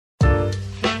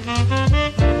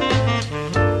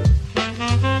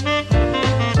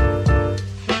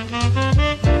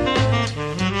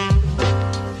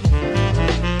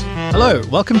Hello,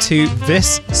 welcome to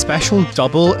this special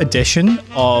double edition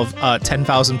of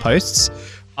 10,000 posts.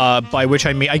 By which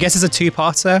I mean, I guess it's a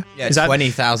two-parter. Yeah,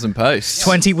 20,000 posts.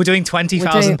 We're doing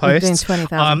 20,000 posts. We're doing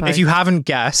 20,000 posts. If you haven't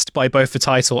guessed by both the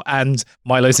title and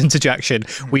Milo's interjection,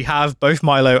 we have both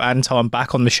Milo and Tom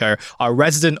back on the show, our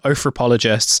resident oath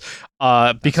apologists,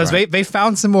 because they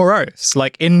found some more oaths.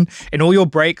 Like in all your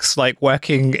breaks, like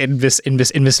working in this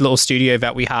little studio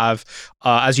that we have.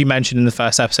 As you mentioned in the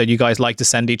first episode, you guys like to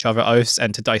send each other oaths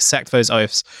and to dissect those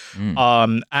oaths.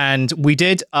 And we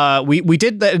did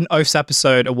an oaths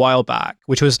episode a while back,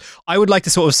 which was, I would like to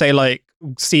sort of say, like,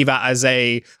 see that as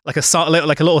a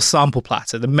little sample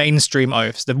platter, the mainstream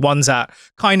oaths, the ones that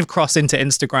kind of cross into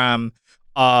Instagram,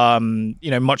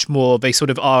 much more. They sort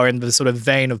of are in the sort of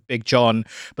vein of Big John.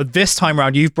 But this time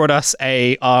around, you've brought us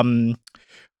a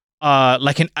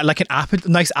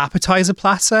nice appetizer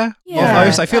platter of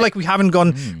oaths. I feel like we haven't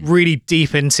gone really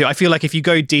deep into. I feel like if you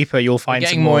go deeper, you'll find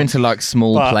getting more into like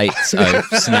small plates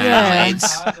oaths now. Yeah.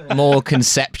 It's more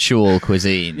conceptual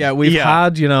cuisine. Yeah, we've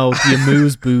had, the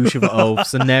amuse-bouche of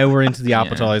oaths, and now we're into the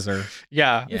appetizer.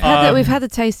 Yeah. We've had the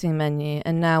tasting menu,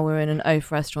 and now we're in an oath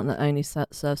restaurant that only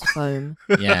serves foam.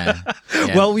 Yeah.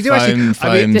 Well, we do foams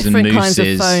different and kinds of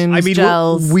mousses. foams,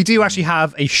 gels. We do actually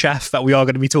have a chef that we are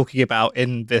going to be talking about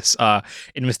in this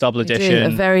double edition. A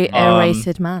very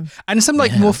aerated man. And some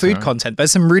more food right. content.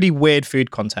 There's some really weird food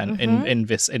content in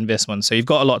this one. So you've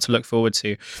got a lot to look forward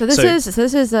to. So this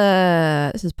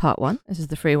is part one. This is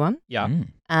the free one. Yeah.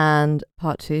 And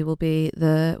part two will be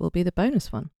the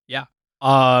bonus one. Yeah.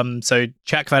 So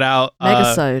check that out.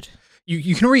 Megasode.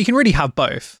 You can really have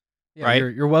both. Yeah,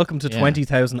 right? You're welcome to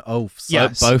 20,000 oaths.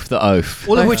 Yes. Both the oath.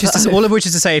 All of which is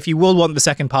to say, if you will want the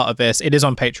second part of this, it is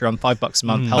on Patreon, $5 a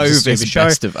month. Helps us do the show.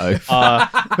 Best of oath.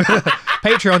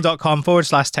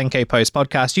 Patreon.com/10k post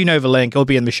podcast. You know the link. It'll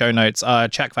be in the show notes.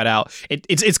 Check that out.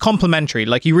 It's complimentary.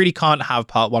 Like, you really can't have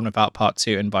part one without part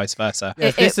two, and vice versa.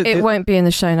 It won't be in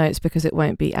the show notes because it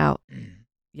won't be out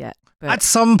yet. But At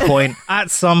some point.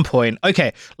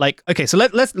 Okay. So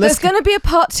let's. there's going to be a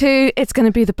part two. It's going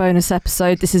to be the bonus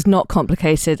episode. This is not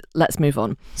complicated. Let's move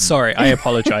on. Sorry, I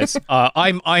apologize.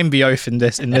 I'm the oath in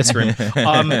this room.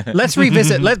 Let's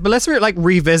revisit. Let's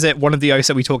revisit one of the oaths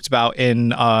that we talked about in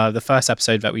the first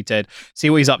episode that we did.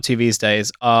 See what he's up to these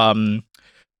days.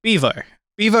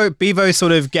 Bevo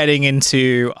sort of getting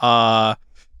into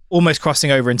almost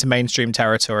crossing over into mainstream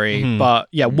territory. But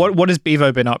yeah, what has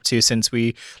Bevo been up to since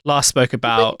we last spoke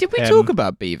about? Did we talk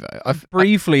about Bevo?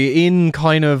 Briefly,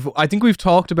 I think we've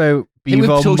talked about I think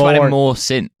Bevo we've talked more. about it more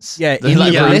since. Yeah, the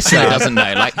listener group doesn't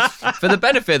know. Like, for the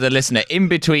benefit of the listener, in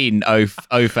between oath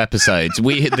episodes,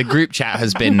 the group chat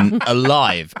has been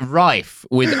rife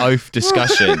with oath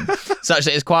discussion, such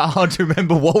that it's quite hard to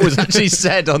remember what was actually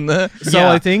said on the. So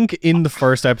I think in the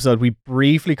first episode, we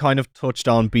briefly kind of touched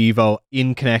on Bevo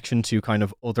in connection to kind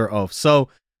of other oaths. So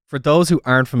for those who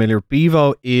aren't familiar,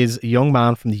 Bevo is a young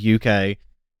man from the UK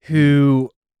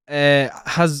who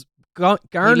has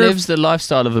garnered. He lives the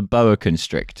lifestyle of a boa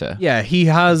constrictor. Yeah, he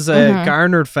has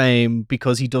garnered fame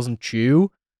because he doesn't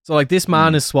chew. So like, this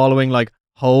man is swallowing like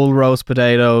whole roast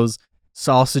potatoes,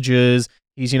 sausages.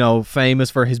 He's,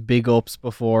 famous for his big ups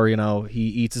before, he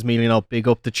eats his meal, big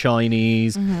up the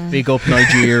Chinese, big up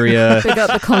Nigeria. Big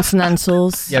up the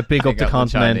Continentals. Yeah, big up the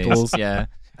Continentals. Yeah.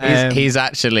 He's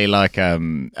actually like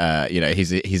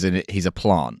he's a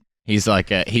plant. He's like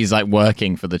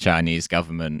working for the Chinese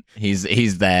government.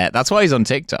 He's there. That's why he's on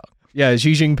TikTok. Yeah,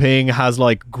 Xi Jinping has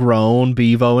like grown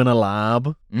Bevo in a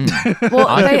lab.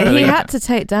 Well, he had to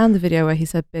take down the video where he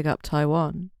said "Big up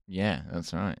Taiwan." Yeah,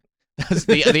 that's right. That's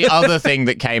the other thing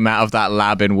that came out of that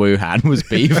lab in Wuhan was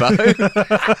Bevo.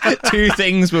 Two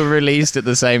things were released at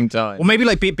the same time. Well, maybe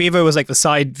like Bevo was like the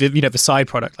side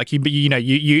product. Like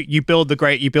you build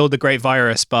the great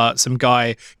virus, but some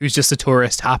guy who's just a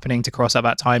tourist happening to cross at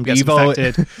that time gets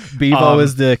infected. Bevo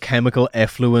is the chemical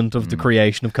effluent of the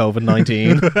creation of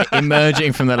COVID-19.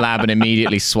 Emerging from the lab and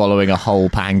immediately swallowing a whole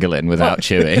pangolin without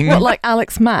chewing. What, like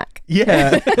Alex Mack?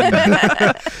 Yeah.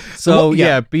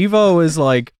 Bevo is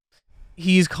like,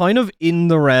 he's kind of in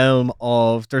the realm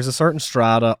of, there's a certain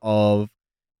strata of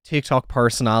TikTok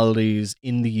personalities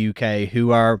in the UK who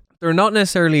they're not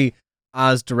necessarily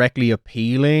as directly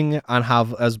appealing and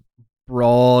have as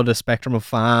broad a spectrum of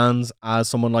fans as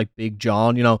someone like Big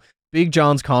John. Big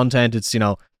John's content, it's,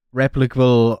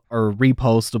 replicable or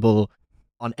repostable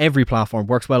on every platform,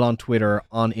 works well on Twitter,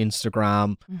 on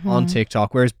Instagram, on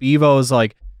TikTok, whereas Bevo is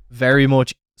like very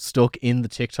much stuck in the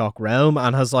TikTok realm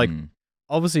and has like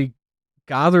obviously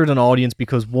gathered an audience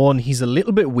because, one, he's a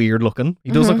little bit weird looking.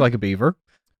 He does look like a beaver.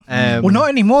 Well, not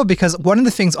anymore, because one of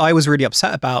the things I was really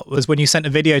upset about was when you sent a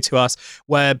video to us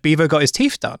where Bevo got his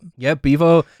teeth done. Yeah,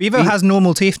 Bevo has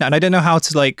normal teeth now, and I don't know how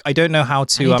to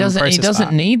He doesn't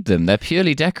that. need them. They're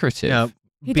purely decorative. Yeah,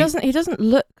 He doesn't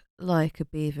look like a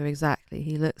beaver exactly.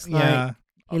 He looks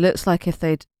like if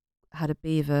they'd had a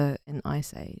beaver in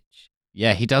Ice Age.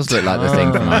 Yeah, he does look like the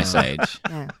thing from Ice Age.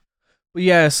 Yeah. But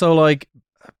yeah, so like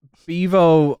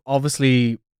Bevo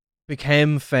obviously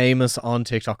became famous on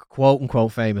TikTok, quote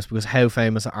unquote famous, because how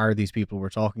famous are these people we're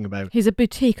talking about? He's a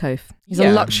boutique oaf. He's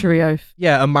Yeah. a luxury oaf.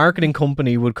 Yeah, a marketing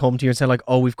company would come to you and say like,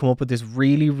 "Oh, we've come up with this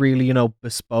really, really,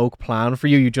 bespoke plan for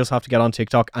you. You just have to get on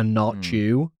TikTok and not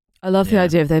chew." I love the Yeah.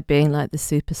 idea of there being like the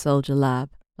super soldier lab,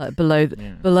 like below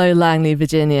Langley,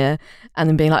 Virginia, and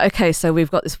then being like, okay, so we've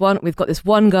got this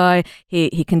one guy,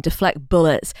 he can deflect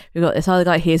bullets. We've got this other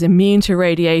guy, he is immune to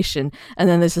radiation, and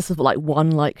then there's this like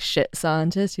one like shit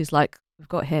scientist who's like, we've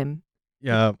got him.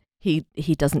 Yeah, He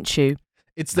doesn't chew.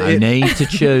 it's I need to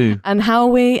chew. And how are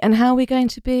we going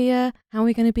to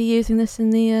be using this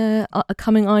in the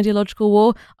coming ideological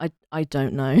war? I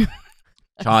don't know.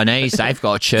 Chinese, they've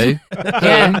got to chew.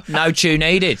 Yeah. No chew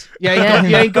needed.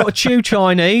 you got to chew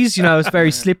Chinese. It's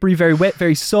very slippery, very wet,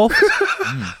 very soft.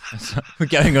 We're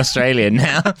going Australian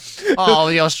now. Oh,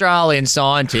 the Australian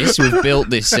scientists, we've built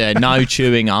this no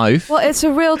chewing oaf. Well, it's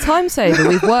a real time saver.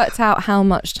 We've worked out how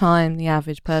much time the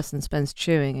average person spends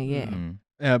chewing a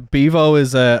year. Bevo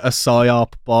is a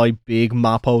psyop by Big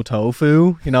Mapo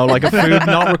Tofu. Like a food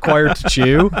not required to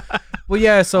chew. Well,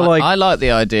 yeah, so like... I like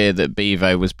the idea that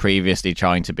Bevo was previously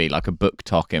trying to be like a book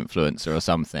talk influencer or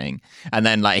something. And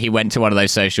then like he went to one of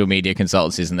those social media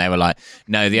consultancies and they were like,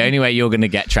 no, the only way you're going to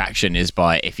get traction is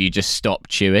by if you just stop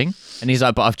chewing. And he's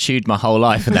like, but I've chewed my whole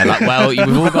life. And they're like, well,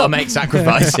 we've all got to make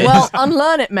sacrifices. Well,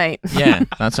 unlearn it, mate. Yeah,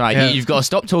 that's right. Yeah. You've got to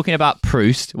stop talking about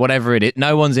Proust, whatever it is.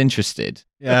 No one's interested.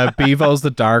 Yeah, Bevo's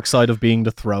the dark side of being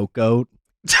the throat goat.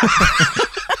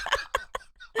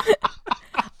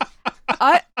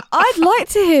 I'd like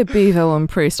to hear Bevo and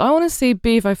Proust. I want to see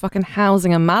Bevo fucking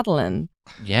housing a Madeline.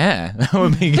 Yeah, that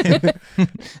would be good.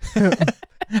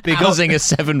 Housing a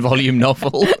 7-volume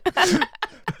novel.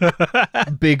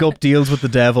 Big up deals with the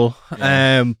devil.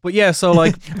 But yeah, so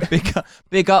like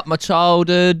big up my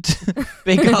childhood.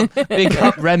 Big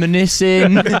up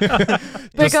reminiscing.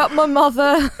 Big up my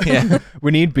mother. Yeah.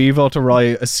 we need Bevo to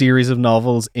write a series of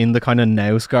novels in the kind of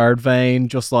Nausgard vein,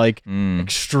 just like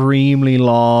extremely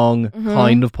long,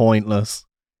 kind of pointless.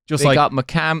 Just Big like up my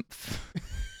camp.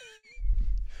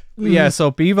 yeah,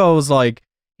 so Bevo's like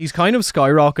he's kind of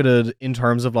skyrocketed in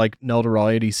terms of like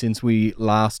notoriety since we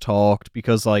last talked,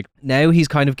 because like now he's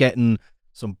kind of getting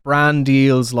some brand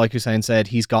deals, like Hussein said.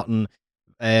 He's gotten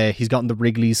the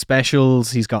Wrigley's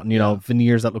specials. He's gotten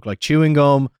veneers that look like chewing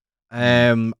gum,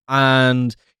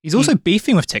 and he's also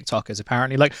beefing with TikTokers.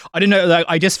 Apparently, like I don't know. Like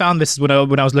I just found this when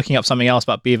I was looking up something else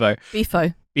about Bevo.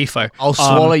 Beefo. I'll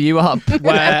swallow you up.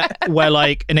 Where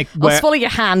like I'll swallow your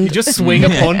hand. you just swing a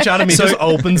punch at him. He just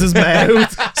opens his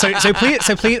mouth. So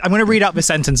please, I'm going to read out the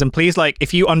sentence, and please, like,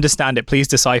 if you understand it, please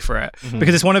decipher it,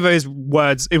 because it's one of those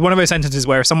words, it's one of those sentences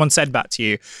where if someone said that to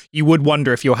you, you would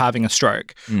wonder if you're having a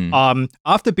stroke.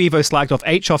 After Bevo slagged off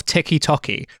H-off Tiki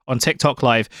Toki on TikTok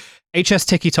Live, HS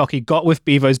Tiki Toki got with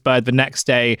Bevo's bird the next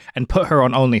day and put her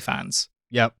on OnlyFans.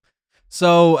 Yep.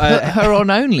 So Put her on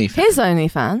OnlyFans. His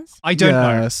OnlyFans. I don't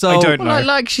know. So I don't know.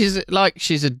 Like she's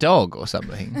a dog or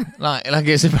something. like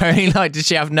it's very like, does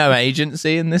she have no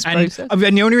agency in this process?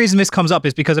 And the only reason this comes up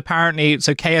is because apparently,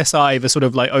 so KSI, the sort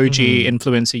of like OG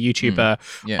influencer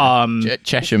YouTuber,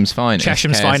 Chesham's Finest.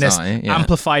 KSI, yeah.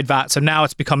 amplified that. So now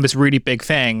it's become this really big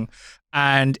thing.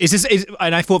 And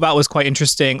and I thought that was quite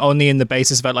interesting, only in the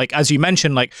basis that, like, as you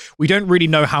mentioned, like, we don't really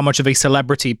know how much of a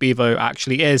celebrity Bevo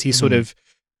actually is. He's sort of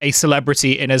a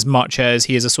celebrity in as much as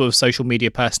he is a sort of social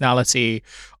media personality,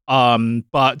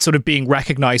 but sort of being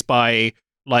recognized by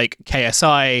like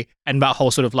KSI and that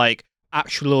whole sort of like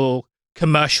actual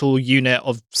commercial unit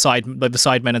of the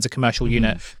Sidemen as a commercial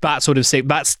unit. That sort of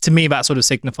to me that sort of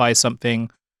signifies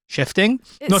something shifting.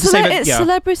 Not to say that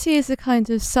celebrity is a kind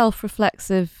of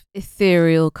self-reflexive,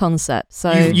 ethereal concept.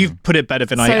 So you've put it better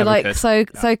than I ever could. So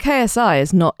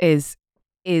KSI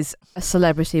is a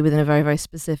celebrity within a very, very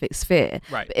specific sphere.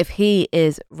 Right. But if he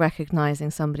is recognizing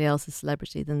somebody else's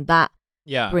celebrity, then that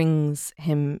brings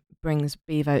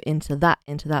Bevo into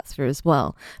that sphere as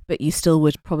well. But you still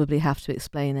would probably have to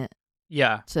explain it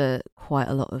to quite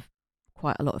a lot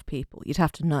of people. You'd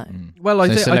have to know. Well, I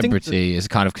think celebrity is a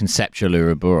kind of conceptual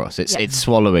Ouroboros. It's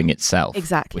swallowing itself.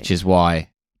 Exactly. Which is why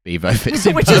Bevo fits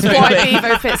in Which is why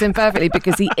Bevo fits in perfectly,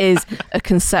 because he is a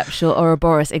conceptual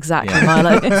Ouroboros. Exactly,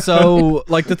 Milo. So,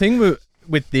 like, the thing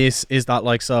with this is that,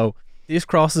 like, so this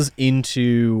crosses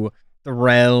into the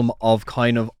realm of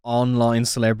kind of online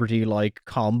celebrity like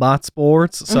combat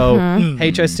sports. So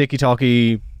HS Tiki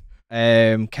Talkie,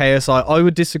 KSI, I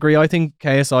would disagree. I think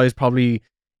KSI is probably,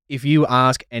 if you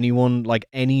ask anyone, like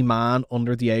any man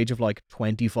under the age of like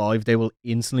 25, they will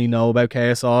instantly know about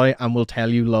KSI and will tell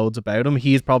you loads about him.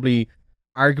 He is probably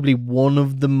arguably one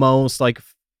of the most like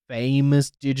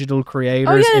famous digital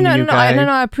creators in the UK.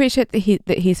 I appreciate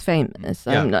that he's famous.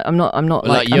 Yeah. I'm not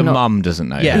like your mum doesn't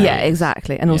know. Yeah,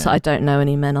 exactly. And also, I don't know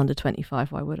any men under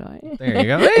 25. Why would I? There you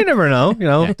go. You never know. You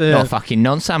know, not a fucking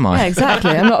nonce, am I? Yeah,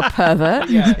 exactly. I'm not a pervert.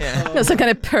 I'm not some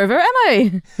kind of pervert, am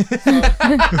I?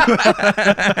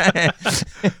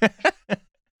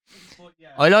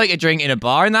 I like a drink in a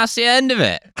bar, and that's the end of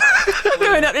it.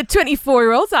 Going up to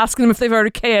 24-year-olds asking them if they've heard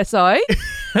of KSI.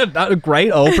 That's a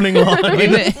great opening line.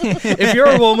 If you're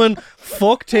a woman,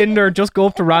 fuck Tinder, just go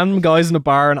up to random guys in a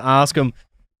bar and ask them,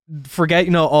 forget,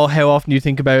 how often you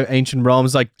think about ancient Rome.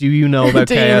 It's like, do you know about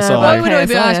Do you KSI? know Why about would I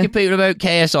be KSI? asking people about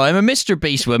KSI? I'm a Mr.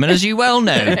 Beast woman, as you well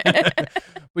know.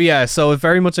 But yeah, so it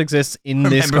very much exists in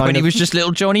this Remember kind when he of was just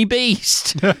little Johnny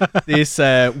Beast? this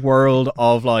world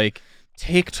of like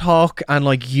TikTok and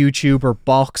like YouTuber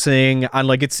boxing, and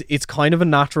like it's kind of a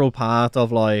natural path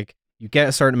of like, you get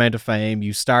a certain amount of fame,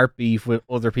 you start beef with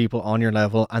other people on your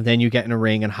level, and then you get in a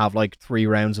ring and have like 3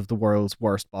 rounds of the world's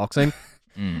worst boxing.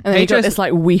 And then you got this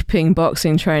like weeping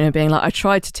boxing trainer being like, I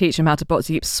tried to teach him how to box,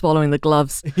 he keeps swallowing the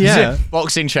gloves. Yeah.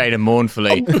 Boxing trainer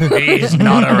mournfully. He's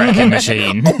not a wrecking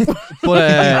machine.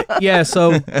 But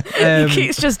so He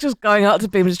keeps just going up to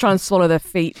people, just trying to swallow their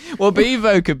feet. Well,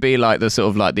 Bevo could be like the sort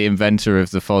of like the inventor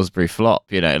of the Fosbury flop,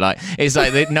 like it's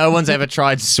like that no one's ever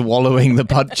tried swallowing the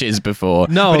punches before.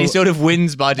 No. But he sort of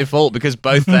wins by default because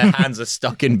both their hands are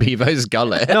stuck in Bevo's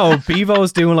gullet. No,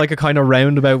 Bevo's doing like a kind of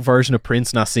roundabout version of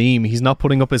Prince Nassim. He's not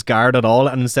putting up his guard at all,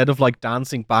 and instead of like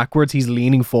dancing backwards, he's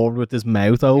leaning forward with his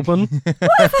mouth open.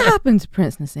 Whatever happened to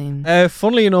Prince Nassim?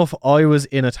 Funnily enough, I was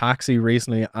in a taxi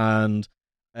recently, and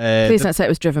Please don't say it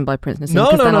was driven by Prince Nassim. No.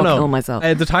 I'll kill myself.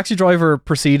 The taxi driver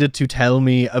proceeded to tell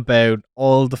me about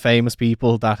all the famous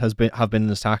people that have been in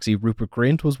his taxi. Rupert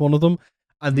Grint was one of them,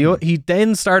 and he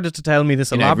then started to tell me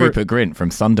this elaborate Rupert Grint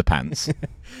from Thunderpants.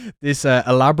 this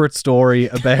elaborate story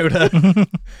about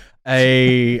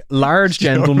a large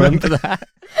gentleman. Remember that?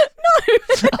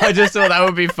 No. I just thought that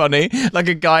would be funny. Like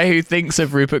a guy who thinks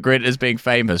of Rupert Grint as being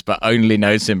famous, but only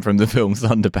knows him from the film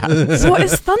Thunderpants. What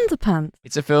is Thunderpants?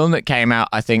 It's a film that came out,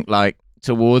 I think, like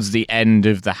towards the end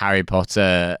of the Harry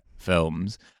Potter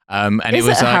films. And Is it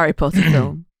was a like, Harry Potter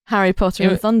film? Harry Potter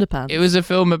and Thunderpants. It was a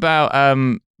film about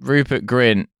Rupert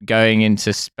Grint going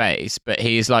into space, but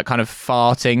he's like kind of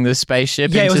farting the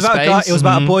spaceship Yeah, into it was about a guy, space. it was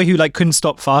about a boy who like couldn't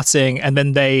stop farting, and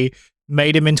then they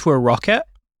made him into a rocket.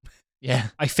 Yeah.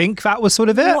 I think that was sort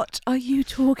of it. What are you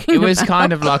talking It about? was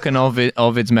kind of like an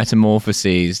Ovid's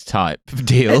Metamorphoses type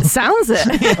deal. It sounds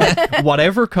it.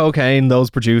 Whatever cocaine those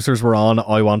producers were on,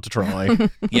 I want to try.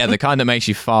 Yeah, the kind that makes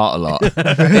you fart a lot.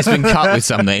 It's been cut with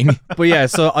something. But yeah,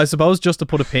 so I suppose just to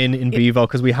put a pin in Bevo,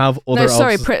 because we have other... No,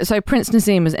 sorry. So Prince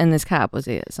Nassim was in this cab, was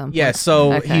he, at some point? Yeah,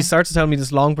 so Okay. he starts to tell me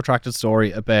this long protracted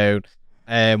story about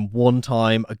one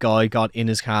time a guy got in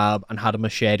his cab and had a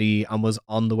machete and was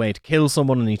on the way to kill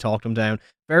someone, and he talked him down.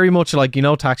 Very much like,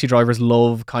 taxi drivers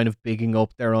love kind of bigging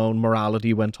up their own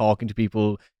morality when talking to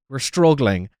people who are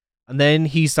struggling. And then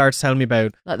he starts telling me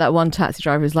about... Like that one taxi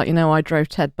driver who's like, I drove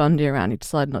Ted Bundy around. He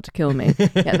decided not to kill me.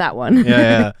 Yeah, that one.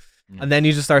 Yeah. And then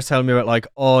he just starts telling me about like,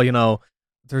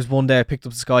 there's one day I picked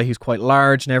up this guy, he's quite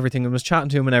large and everything, and was chatting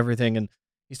to him and everything, and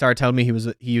he started telling me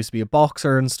he used to be a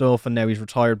boxer and stuff, and now he's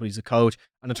retired, but he's a coach.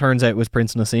 And it turns out it was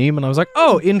Prince Nassim, and I was like,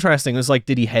 oh, interesting. It was like,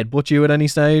 did he headbutt you at any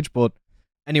stage? But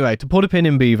anyway, to put a pin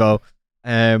in Bevo,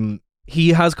 he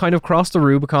has kind of crossed the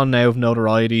Rubicon now of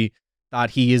notoriety that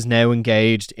he is now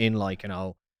engaged in like, kind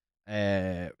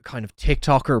of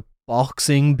TikToker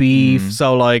boxing beef.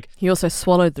 So like, He also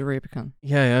swallowed the Rubicon.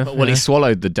 yeah. Well, he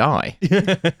swallowed the die.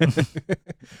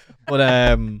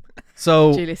 But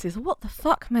so Julius says, what the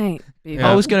fuck, mate? Bevo.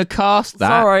 I was going to cast that.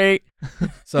 Sorry.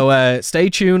 So stay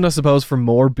tuned, I suppose, for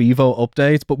more Bevo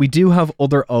updates, but we do have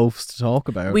other oaths to talk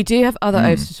about. We do have other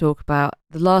oaths to talk about.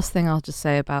 The last thing I'll just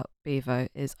say about Bevo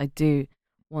is I do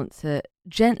want to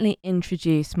gently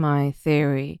introduce my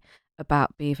theory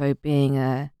about Bevo being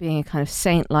a kind of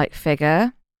saint-like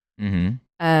figure.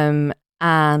 Mm-hmm.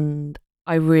 And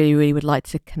I really, really would like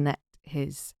to connect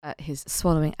his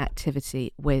swallowing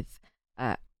activity with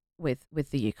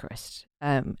the Eucharist.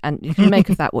 And you can make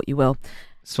of that what you will.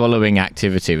 Swallowing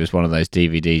Activity was one of those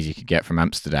DVDs you could get from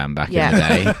Amsterdam back in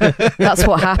the day. That's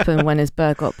what happened when his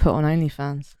bird got put on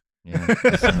OnlyFans.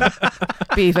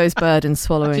 Bevo's burden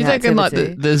swallowing. Do you think like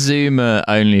activity. the Zoomer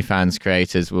OnlyFans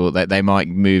creators will they might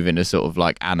move in a sort of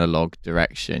like analog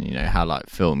direction? You know how like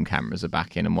film cameras are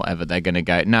back in and whatever. They're gonna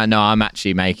go. No, I'm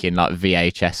actually making like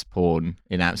VHS porn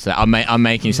in Amsterdam. I'm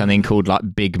making something called like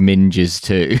Big Minges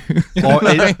too.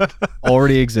 It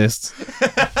already exists.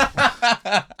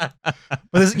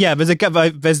 Well,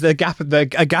 there's a gap in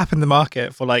the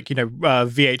market for like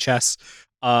VHS.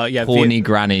 Horny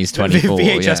Grannies 24.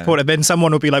 VHS porn. And then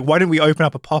someone will be like, why don't we open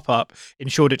up a pop-up in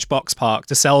Shoreditch Box Park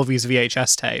to sell these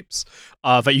VHS tapes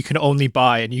that you can only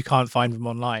buy and you can't find them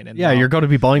online? And you're going to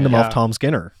be buying them off Tom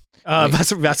Skinner.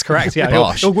 That's correct.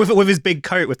 Yeah, with his big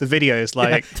coat with the videos,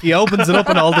 like he opens it up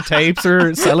and all the tapes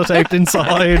are sellotaped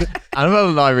inside. I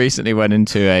remember I recently went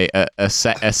into a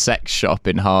sex shop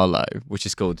in Harlow, which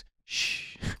is called Shh.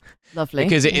 Lovely.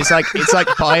 Because it's like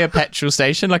by a petrol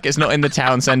station, like it's not in the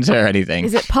town centre or anything.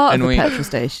 Is it part of the petrol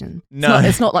station? No,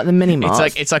 it's not like the mini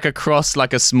mart. It's like across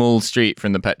like a small street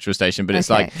from the petrol station, but it's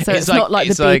like it's not like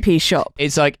the BP shop.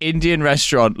 It's like Indian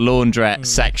restaurant, laundrette,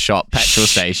 sex shop, petrol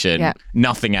station.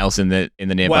 Nothing else in the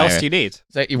nearby. What else area. do you need?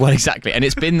 So, well, exactly, and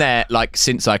it's been there like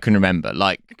since I can remember.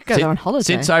 Like go there on holiday.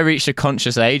 Since I reached a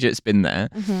conscious age, it's been there,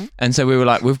 and so we were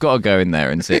like, we've got to go in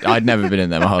there and sit. I'd never been in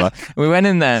there my whole life. We went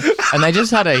in there, and they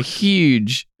just had a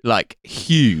huge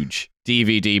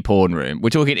DVD porn room. We're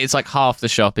talking, it's like half the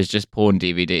shop is just porn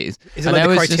DVDs. Is it like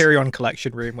the Criterion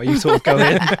collection room where you sort of go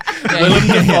in? Willem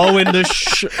Dafoe in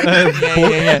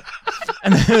the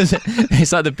And there was,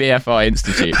 it's like the BFI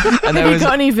Institute. And there Have you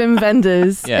got any Vim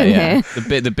vendors in here?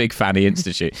 The Big Fanny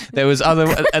Institute. There was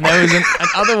an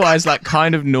otherwise like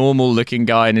kind of normal looking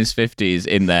guy in his 50s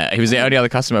in there. He was the only other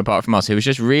customer apart from us who was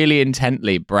just really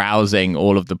intently browsing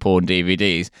all of the porn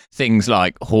DVDs. Things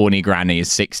like Horny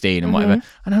Grannies 16 and whatever.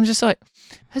 And I'm just like,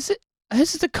 has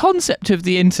the concept of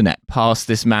the internet passed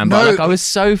this man by? Like, I was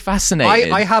so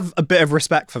fascinated. I have a bit of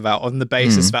respect for that on the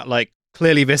basis that like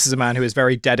clearly this is a man who is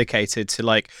very dedicated to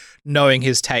like knowing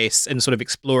his tastes and sort of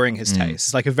exploring his tastes.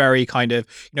 It's like a very kind of,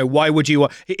 why would you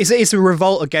it's a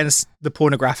revolt against the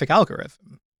pornographic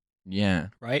algorithm. Yeah.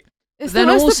 Right? It's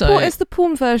the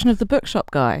porn version of the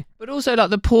bookshop guy. But also like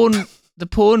the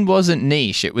porn wasn't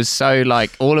niche. It was so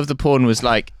like all of the porn was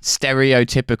like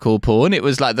stereotypical porn. It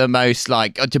was like the most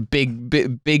like big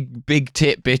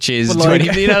tit bitches. Well, like,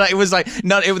 like it was like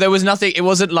there was nothing. It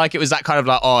wasn't like it was that kind of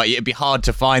like it'd be hard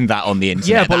to find that on the internet.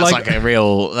 Yeah, but that's like a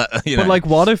real. But like,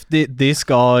 what if this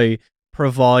guy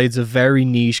provides a very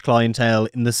niche clientele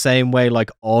in the same way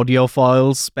like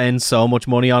audiophiles spend so much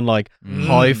money on like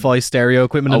hi-fi stereo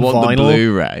equipment and vinyl. The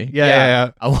Blu-ray.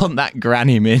 Yeah. I want that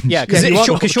granny minge. Yeah, because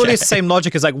surely it's the same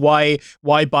logic as like why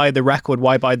buy the record,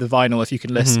 why buy the vinyl if you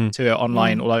can listen to it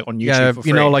online or like on YouTube for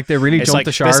free. Like they really jumped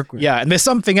the shark. And there's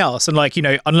something else, and like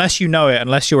unless you know it,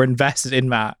 unless you're invested in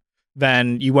that,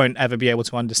 then you won't ever be able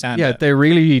to understand it. Yeah, they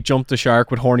really jumped the shark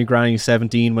with Horny Granny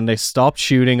 17 when they stopped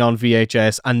shooting on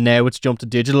VHS and now it's jumped to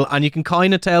digital, and you can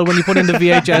kind of tell when you put in the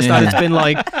VHS that it's been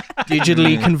like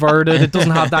digitally converted. It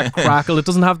doesn't have that crackle. It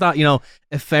doesn't have that,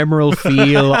 ephemeral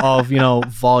feel of,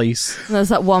 Vice. There's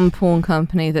that one porn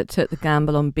company that took the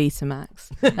gamble on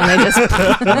Betamax. And they just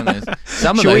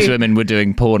some of those women were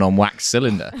doing porn on wax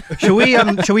cylinder. Shall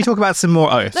we talk about some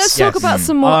more oaths? Let's talk about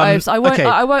some more oaths. I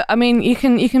won't. I mean, you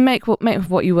can make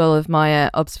what you will of my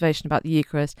observation about the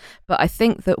Eucharist, but I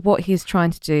think that what he's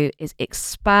trying to do is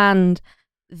expand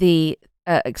the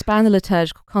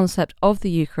liturgical concept of the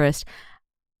Eucharist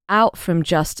out from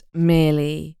just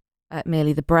merely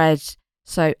the bread.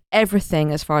 So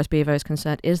everything, as far as Bevo is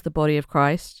concerned, is the body of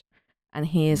Christ, and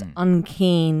he is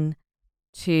unkeen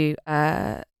to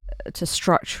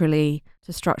structurally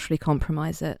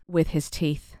compromise it with his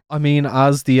teeth. I mean,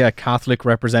 as the Catholic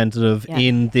representative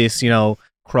in this,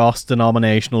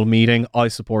 cross-denominational meeting, I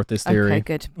support this theory. Okay,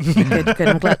 good.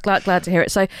 I'm glad to hear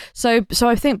it. So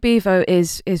I think Bevo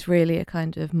is really a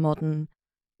kind of modern,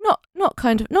 not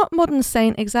modern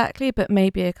saint exactly, but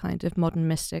maybe a kind of modern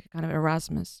mystic, kind of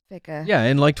Erasmus figure. Yeah,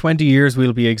 in like 20 years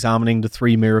we'll be examining the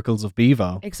 3 miracles of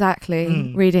Bevo.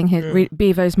 Exactly. Reading his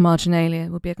Bevo's Marginalia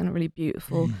will be a kind of really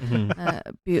beautiful,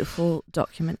 beautiful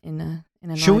document in a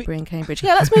library in Cambridge.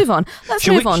 Yeah, let's move on. To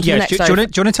the next oath. Do you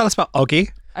want to tell us about Oggy?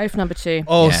 Oath number 2.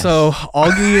 Oh, yes. So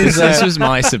Oggy is... this was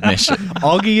my submission.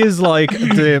 Oggy is like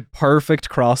the perfect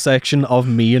cross-section of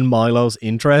me and Milo's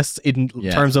interests in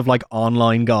terms of like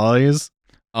online guys.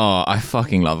 Oh, I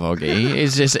fucking love Oggy.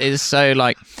 It's so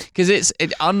like, because it's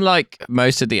unlike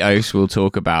most of the oaths we'll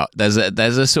talk about. There's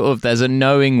a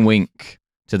knowing wink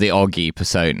to the Oggy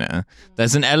persona.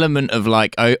 There's an element of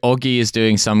like Oggy is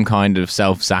doing some kind of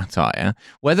self-satire.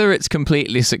 Whether it's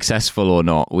completely successful or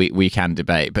not, we can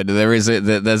debate. But there's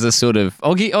a sort of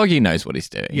Oggy knows what he's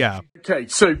doing. Yeah. Okay,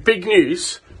 so big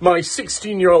news. My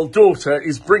 16-year-old daughter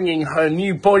is bringing her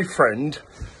new boyfriend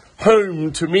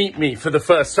home to meet me for the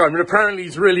first time, and apparently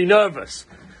he's really nervous.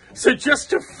 So just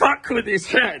to fuck with his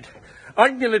head,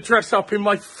 I'm going to dress up in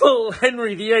my full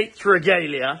Henry VIII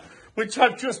regalia, which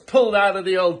I've just pulled out of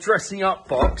the old dressing up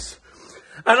box,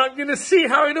 and I'm going to see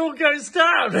how it all goes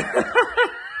down.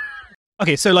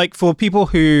 Okay, so like for people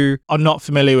who are not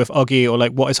familiar with Oggy or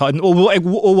like what is hard or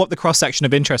what the cross section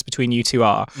of interest between you two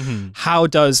are, how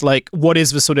does what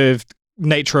is the sort of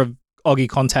nature of Oggy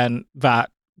content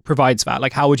that provides that?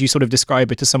 Like, how would you sort of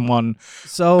describe it to someone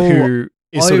who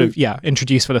is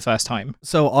introduced for the first time?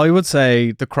 So I would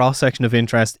say the cross section of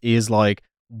interest is like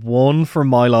one for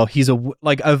Milo. He's a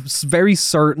very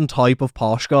certain type of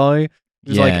posh guy.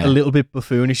 He's like a little bit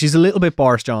buffoonish. He's a little bit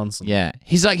Boris Johnson. Yeah,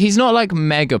 he's not like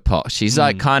mega posh. He's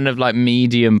like kind of like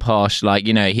medium posh. Like,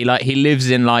 you know, he lives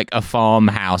in like a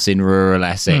farmhouse in rural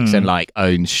Essex and like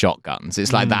owns shotguns.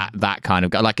 It's like that kind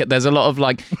of guy. Like, there's a lot of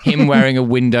like him wearing a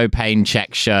window pane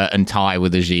check shirt and tie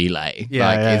with a gilet.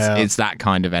 It's that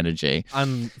kind of energy.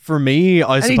 And for me,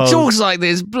 I suppose he talks like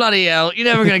this. Bloody hell! You're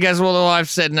never gonna guess what the wife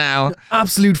said now.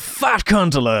 Absolute fat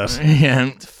cunt alert.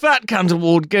 Yeah, fat cunt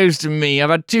award goes to me.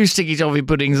 I've had 2 sticky toffee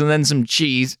puddings and then some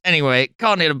cheese. Anyway,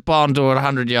 can't hit a barn door at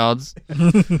 100 yards.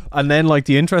 And then like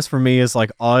the interest for me is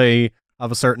like I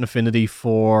have a certain affinity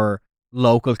for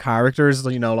local characters.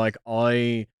 You know, like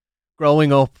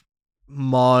growing up,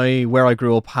 where I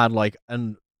grew up had like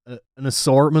an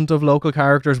assortment of local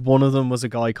characters. One of them was a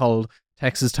guy called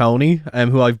Texas Tony,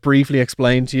 who I've briefly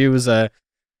explained to you as a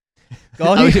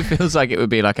guy. It feels like it would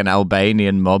be like an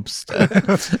Albanian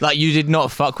mobster. Like, you did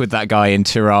not fuck with that guy in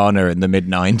Tirana in the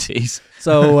mid-90s.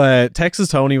 So Texas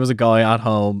Tony was a guy at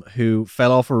home who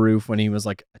fell off a roof when he was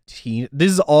like a teen.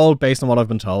 This is all based on what I've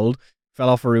been told. Fell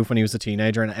off a roof when he was a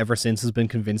teenager, and ever since has been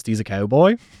convinced he's a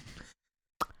cowboy.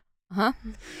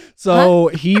 So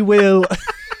he will.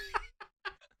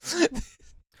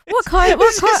 This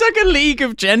is like a League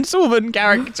of Gentlemen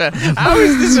character. How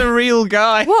is this a real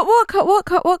guy?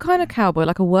 What kind of cowboy?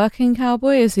 Like a working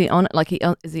cowboy? Is he on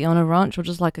a ranch, or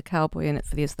just like a cowboy in it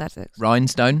for the aesthetics?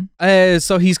 Rhinestone.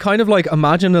 So he's kind of like,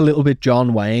 imagine a little bit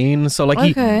John Wayne. So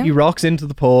like he rocks into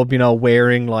the pub, you know,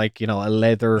 wearing like, you know, a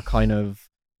leather kind of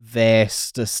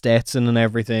vest, a Stetson and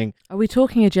everything. Are we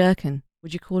talking a jerkin?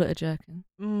 Would you call it a jerkin?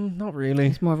 Not really.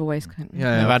 It's more of a waistcoat.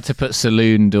 Yeah. I've had to put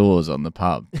saloon doors on the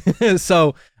pub.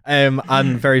 So, and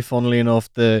very funnily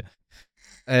enough, there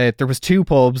was 2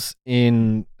 pubs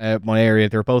in my area.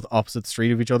 They were both opposite the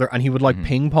street of each other, and he would like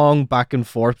ping pong back and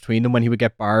forth between them when he would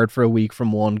get barred for a week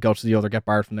from one, go to the other, get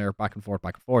barred from there, back and forth,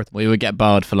 back and forth. We would get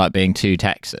barred for like being too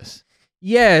Texas.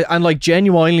 Yeah, and like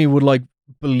genuinely would like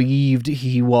believed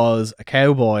he was a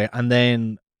cowboy, and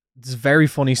then this very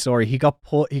funny story. He got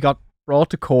brought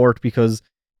to court because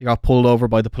he got pulled over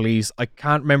by the police. I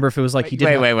can't remember if it was like he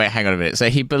didn't. Wait, hang on a minute. So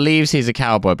he believes he's a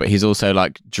cowboy, but he's also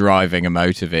like driving a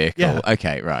motor vehicle. Yeah.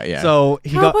 Okay, right, yeah. So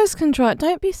cowboys can drive.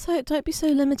 Don't be so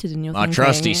limited in your. My thinking.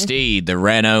 trusty steed, the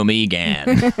Renault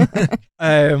Megane.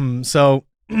 So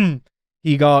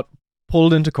he got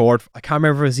pulled into court. I can't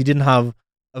remember if he didn't have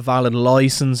a valid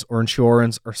license or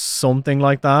insurance or something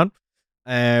like that.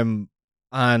 And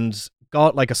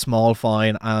got like a small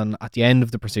fine, and at the end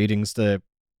of the proceedings the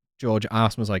judge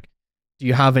asked him, was like, do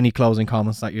you have any closing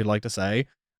comments that you'd like to say?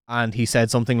 And he said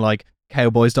something like,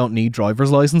 cowboys don't need driver's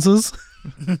licenses.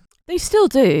 They still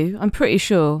do. I'm pretty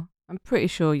sure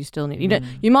you still need.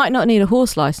 You might not need a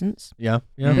horse license. Yeah.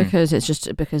 Because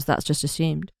that's just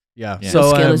assumed. Yeah.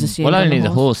 So skill is assumed. Well, only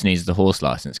the horse needs the horse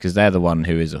license because they're the one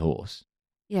who is a horse.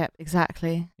 Yeah,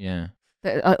 exactly. Yeah.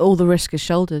 All the risk is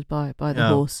shouldered by the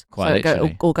horse. Quite so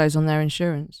literally. it all goes on their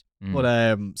insurance.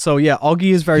 But so yeah,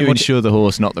 Oggy is very you much insure the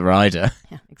horse, not the rider.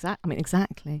 Yeah,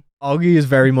 exactly. Oggy is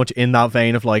very much in that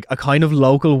vein of like a kind of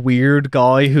local weird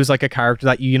guy who's like a character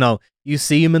that you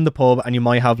see him in the pub and you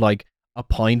might have like a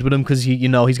pint with him because you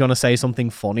know he's gonna say something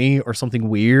funny or something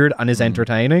weird and is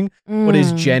entertaining, but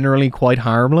is generally quite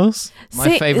harmless.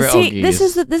 My favorite Oggy this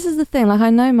is the thing. Like, I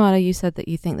know, Milo, you said that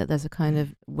you think that there's a kind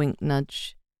of wink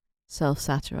nudge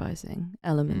self-satirizing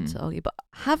element to Oggy, but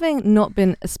having not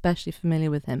been especially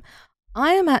familiar with him,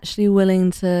 I am actually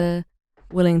willing to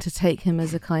take him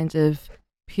as a kind of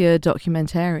pure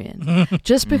documentarian,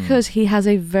 just because he has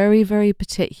a very, very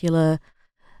particular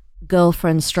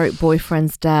girlfriend stroke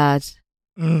boyfriend's dad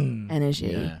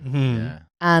energy. Yeah.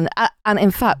 And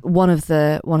in fact, one of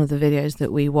the videos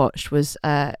that we watched was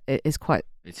is quite.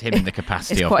 It's him in the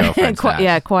capacity of quite, girlfriend's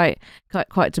house.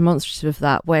 quite demonstrative of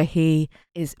that, where he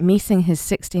is meeting his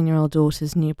 16-year-old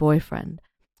daughter's new boyfriend.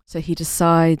 So he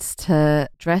decides to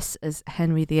dress as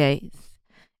Henry VIII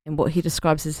in what he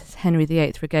describes as his Henry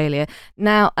VIII regalia.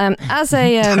 Now, as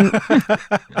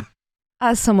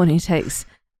someone who takes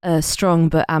a strong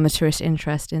but amateurish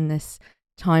interest in this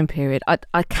time period,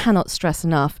 I cannot stress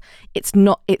enough, it's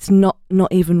not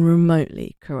even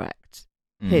remotely correct.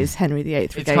 His Henry VIII regalia.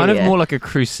 It's kind of more like a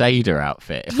crusader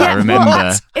outfit, if I remember.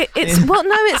 Well, it's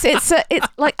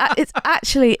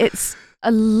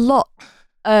a lot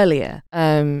earlier.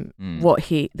 What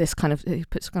he puts kind of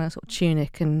sort of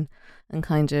tunic and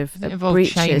kind of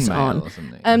breeches on.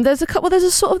 There's a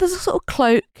sort of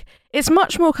cloak. It's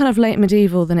much more kind of late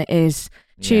medieval than it is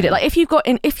Tudor. Like if you've got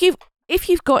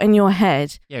in your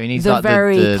head, he needs the like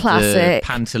very classic the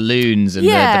pantaloons and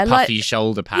the puffy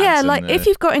shoulder pads. Yeah, like if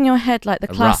you've got in your head like the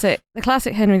classic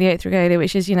Henry VIII regalia,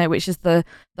 which is the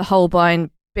Holbein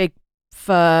big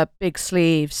fur, big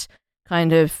sleeves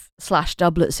kind of /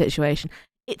 doublet situation.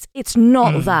 It's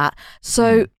not that.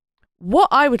 So what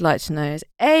I would like to know is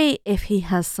if he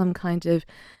has some kind of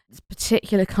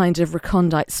particular kind of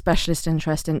recondite specialist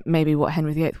interest in maybe what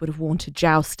Henry VIII would have worn to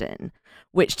joust in,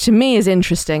 which to me is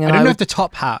interesting. And I don't know if the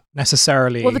top hat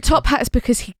necessarily. Well, the top hat is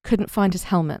because he couldn't find his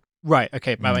helmet. Right.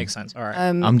 Okay, that makes sense. All right.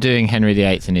 I'm doing Henry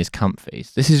VIII in his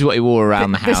comfies. This is what he wore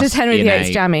around the house. This is Henry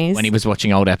VIII's jammies when he was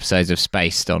watching old episodes of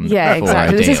Spaced on. Yeah,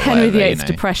 exactly. This is Henry VIII's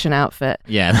whatever, depression outfit.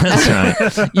 Yeah,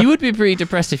 that's right. You would be pretty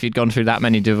depressed if you'd gone through that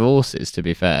many divorces. To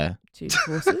be fair. 2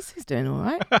 divorces. He's doing all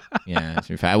right. Yeah, to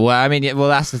be fair. Well, I mean,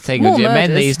 that's the thing. More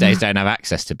Men murders. these days don't have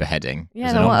access to beheading.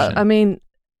 Yeah, no, I mean,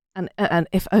 and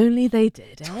if only they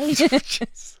did, eh?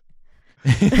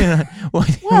 What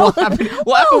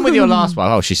happened with your last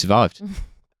wife? Oh, she survived.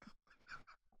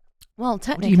 Well,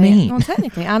 technically, What do you mean?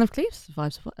 technically, Anne of Cleves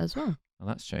survives as well. Well,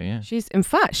 that's true. Yeah. She's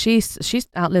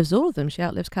outlives all of them. She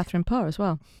outlives Catherine Parr as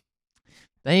well.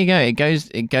 There you go. It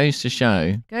goes to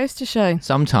show. Goes to show.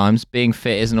 Sometimes being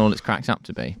fit isn't all it's cracked up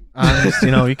to be.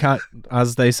 And you can't,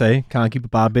 as they say, can't keep a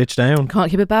bad bitch down.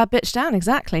 Can't keep a bad bitch down.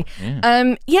 Exactly.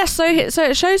 Yeah. So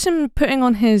it shows him putting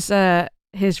on his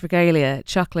regalia,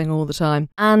 chuckling all the time,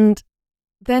 and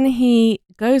then he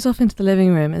goes off into the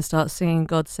living room and starts singing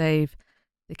 "God Save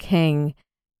the King."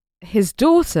 His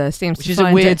daughter seems Which to is a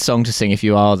find weird it. song to sing if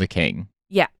you are the king.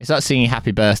 Yeah. It's like singing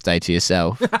 "Happy Birthday" to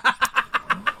yourself.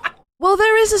 Well,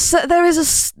 there is a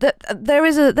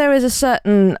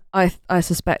certain I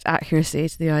suspect accuracy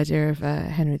to the idea of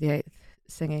Henry VIII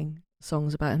singing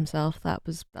songs about himself.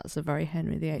 That's a very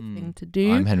Henry VIII thing to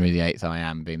do. I'm Henry VIII. I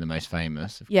am being the most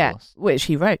famous. Of course. Which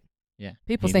he wrote. Yeah.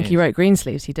 People think he wrote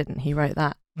Greensleeves. He didn't. He wrote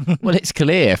that. Well, it's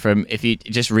clear from if you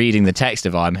just reading the text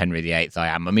of "I'm Henry VIII, I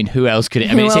am." I mean, who else could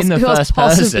it? I mean, it's in the first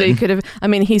person. Could have. I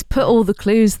mean, he's put all the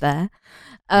clues there.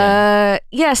 So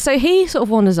he sort of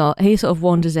wanders on. He sort of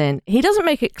wanders in. He doesn't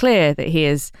make it clear that he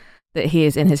is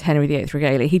in his Henry VIII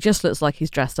regalia. He just looks like he's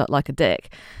dressed up like a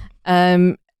dick.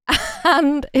 And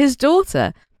his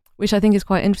daughter, which I think is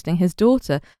quite interesting, his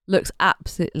daughter looks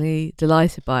absolutely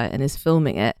delighted by it and is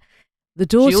filming it.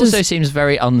 She also seems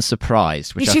very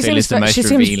unsurprised, which I feel is the most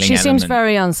revealing She element. seems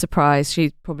very unsurprised.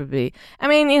 She probably,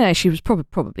 she was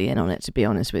probably in on it, to be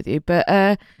honest with you. But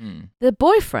the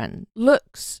boyfriend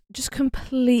looks just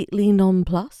completely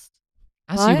nonplussed.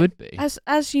 As you would be.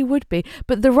 As you would be.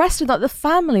 But the rest of the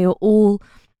family are all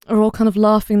kind of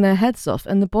laughing their heads off.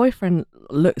 And the boyfriend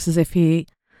looks as if he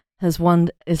is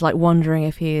wondering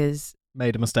if he is...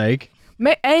 Made a mistake.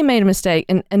 A, made a mistake,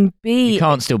 and B... You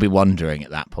can't still be wondering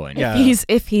at that point.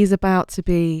 If he's about to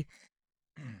be,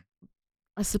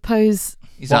 I suppose...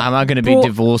 He's like, am I going to be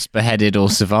divorced, beheaded, or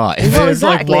survive? Well,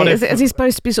 exactly. Is he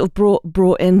supposed to be sort of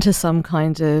brought into some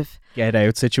kind of... Get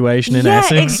out situation in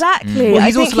essence? Yeah, exactly. Well,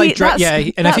 he's also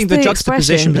and I think the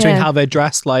juxtaposition between how they're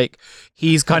dressed, like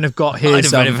he's kind of got his. I'd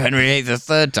have voted for Henry VIII the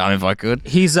third time if I could.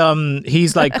 He's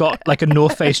like got like a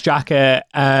North Face jacket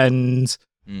and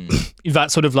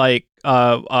that sort of like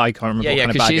I can't remember. Yeah,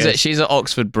 because she's at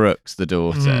Oxford Brookes, the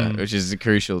daughter, which is a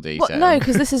crucial detail. Well, no,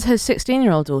 because this is her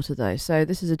 16-year-old daughter though, so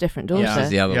this is a different daughter. Yeah, this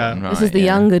is the other one. Right, this is the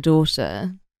younger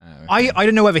daughter. Oh, okay. I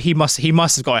don't know whether he must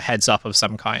have got a heads up of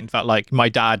some kind that like my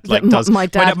dad does. My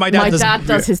dad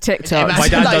does his TikTok. My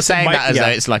dad does saying that as though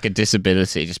it's like a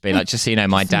disability. Just be like, just so you know,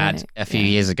 my dad a few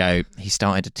years ago he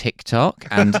started a TikTok,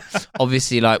 and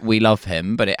obviously like we love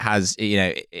him, but it has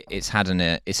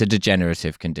it's a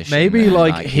degenerative condition. Maybe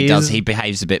like he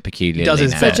behaves a bit peculiarly. He does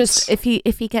his so just if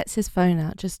he gets his phone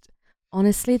out, just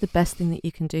honestly, the best thing that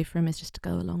you can do for him is just to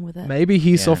go along with it. Maybe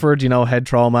he suffered head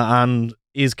trauma and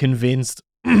is convinced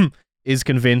is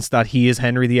convinced that he is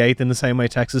Henry VIII in the same way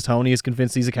Texas Tony is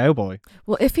convinced he's a cowboy.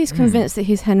 Well, if he's convinced that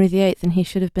he's Henry VIII, then he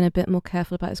should have been a bit more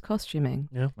careful about his costuming.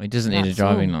 Yeah. Well, he doesn't need a That's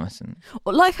driving all. license.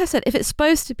 Well, like I said, if it's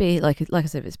supposed to be like I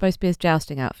said, if it's supposed to be his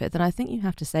jousting outfit, then I think you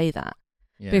have to say that.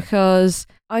 Yeah. Because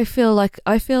I feel like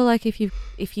if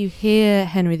you hear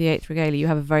Henry VIII regalia, you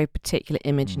have a very particular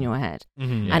image in your head,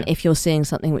 Mm-hmm. and if you're seeing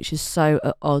something which is so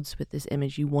at odds with this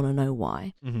image, you want to know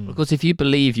why. Mm-hmm. Because if you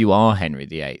believe you are Henry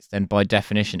VIII, then by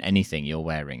definition, anything you're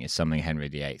wearing is something Henry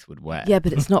VIII would wear. Yeah,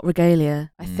 but it's not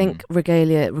regalia. I think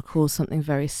regalia recalls something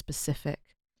very specific.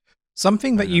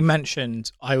 Something that you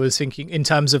mentioned, I was thinking in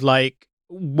terms of like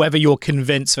whether you're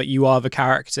convinced that you are the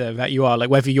character that you are, like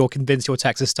whether you're convinced you're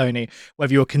Texas Tony,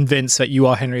 whether you're convinced that you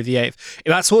are Henry VIII.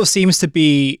 That sort of seems to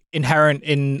be inherent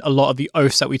in a lot of the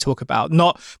oaths that we talk about.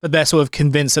 Not that they're sort of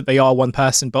convinced that they are one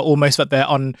person, but almost that they're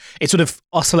on, it sort of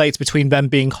oscillates between them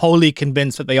being wholly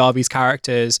convinced that they are these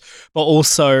characters, but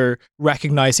also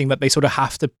recognizing that they sort of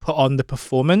have to put on the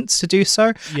performance to do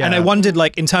so. Yeah. And I wondered,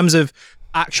 like, in terms of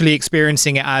actually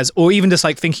experiencing it as, or even just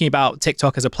like thinking about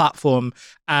TikTok as a platform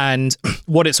and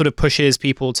what it sort of pushes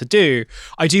people to do,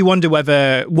 I do wonder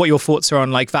what your thoughts are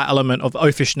on like that element of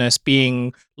oafishness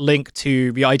being linked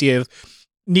to the idea of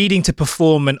needing to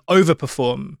perform and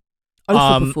overperform.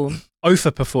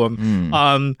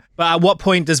 Overperform. But at what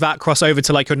point does that cross over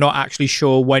to like you're not actually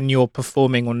sure when you're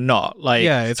performing or not? Like,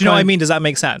 Yeah, do you know what I mean? Does that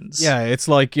make sense? Yeah, it's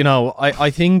like, I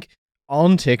think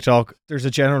on TikTok, there's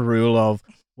a general rule of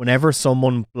whenever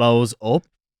someone blows up,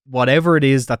 whatever it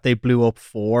is that they blew up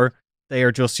for, they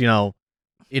are just,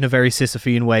 in a very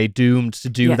Sisyphean way, doomed to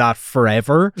do that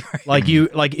forever. Like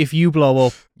if you blow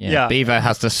up, Bevo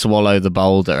has to swallow the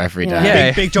boulder every day.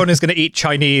 Yeah. Big John is going to eat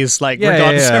Chinese, like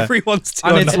regardless of if he wants to.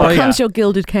 And or it's not. like- Becomes your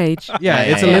gilded cage.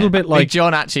 it's a little bit like Big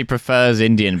John actually prefers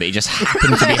Indian, but he just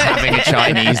happened to be having a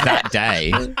Chinese that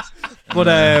day. But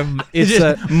it's Just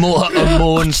a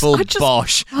mournful I just-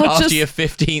 Bosch I after just- your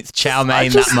 15th chow I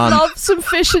mein just that month. love some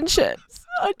fish and chips.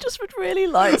 I just would really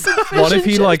like some fish what if and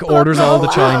he chips, like but orders all the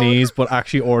no. Chinese, but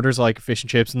actually orders like fish and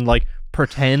chips and like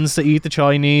pretends to eat the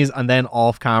Chinese and then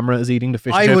off camera is eating the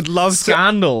fish and I chips? would love to.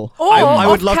 Scandal. Or I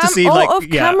would off love to see, or like, off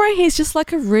yeah. camera, he's just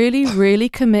like a really, really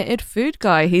committed food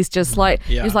guy. He's just like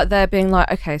he's like there being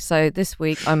like, okay, so this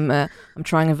week I'm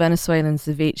trying a Venezuelan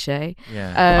ceviche.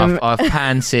 Yeah, I've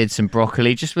pan-seared some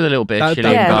broccoli just with a little bit of chili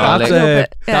and that's garlic. a little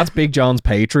bit, yeah. That's Big John's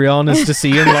Patreon, is to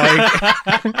see him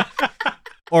like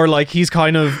or like he's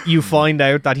kind of, you find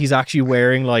out that he's actually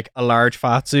wearing like a large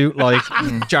fat suit like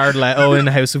Jared Leto in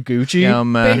House of Gucci.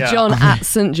 Big John at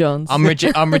St. John's. I'm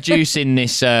reducing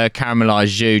this caramelized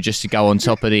jus just to go on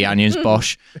top of the onions,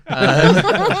 Bosch.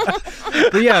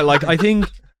 But yeah, like I think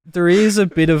there is a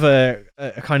bit of a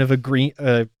kind of a Green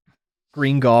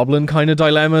Goblin kind of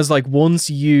dilemmas. Like once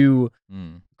you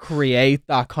create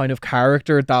that kind of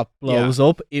character that blows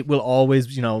up, it will always,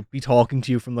 be talking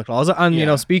to you from the closet.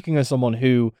 And speaking as someone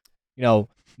who,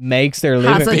 makes their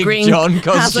has living. a green, John has a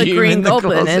costume green in the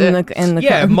goblin in the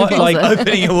Yeah, in the like, closet.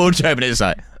 Opening a wardrobe and it's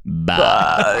like,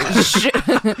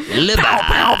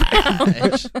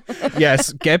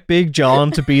 Yes, get Big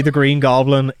John to be the Green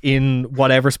Goblin in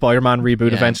whatever Spider-Man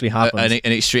reboot eventually happens.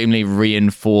 An extremely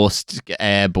reinforced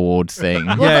airboard thing.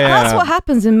 Well, Yeah. that's what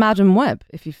happens in Madam Web,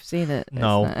 if you've seen it.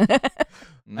 No.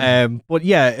 It's, But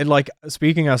yeah, like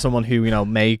speaking as someone who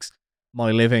makes my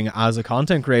living as a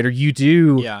content creator, you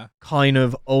do kind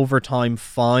of over time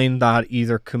find that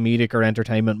either comedic or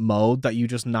entertainment mode that you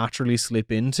just naturally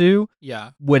slip into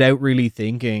without really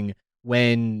thinking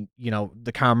when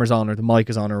the camera's on or the mic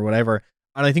is on or whatever.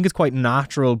 And I think it's quite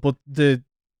natural. But the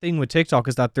thing with TikTok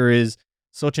is that there is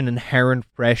such an inherent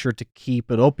pressure to keep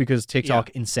it up because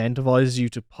TikTok incentivizes you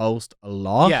to post a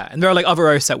lot. Yeah, and there are like other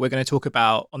oaths that we're going to talk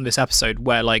about on this episode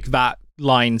where like that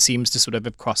line seems to sort of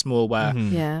have crossed more where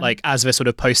like as they're sort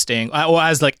of posting or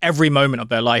as like every moment of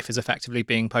their life is effectively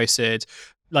being posted,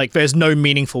 like there's no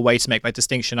meaningful way to make that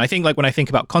distinction. I think like when I think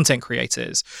about content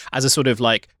creators as a sort of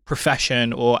like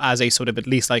profession or as a sort of at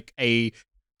least like a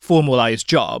formalized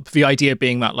job, the idea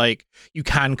being that like you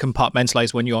can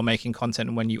compartmentalize when you're making content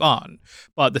and when you aren't.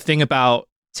 But the thing about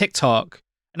TikTok,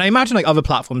 and I imagine like other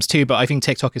platforms too, but I think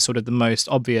TikTok is sort of the most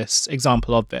obvious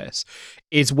example of this,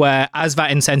 is where as that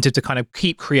incentive to kind of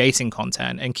keep creating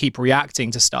content and keep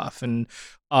reacting to stuff and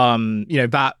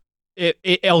that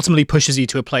it ultimately pushes you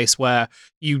to a place where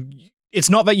it's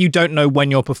not that you don't know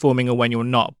when you're performing or when you're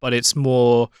not, but it's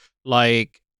more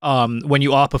like when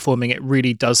you are performing, it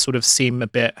really does sort of seem a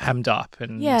bit hemmed up.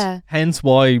 And yeah. Hence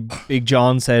why Big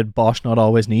John said Bosch not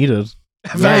always needed.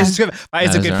 That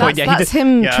is a good point. That's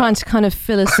him trying to kind of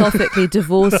philosophically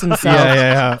divorce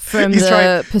himself from He's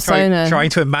the persona.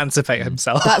 trying to emancipate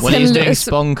himself. That's When him he's doing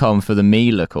SpawnCon for the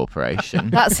Mila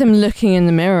Corporation. That's him looking in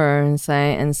the mirror and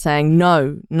saying,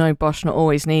 no, Bosch not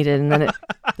always needed. And then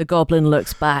the goblin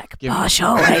looks back. Bosch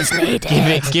always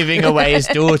needed. Giving away his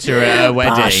daughter at her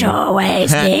wedding. Bosch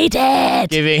always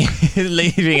needed.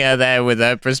 Leaving her there with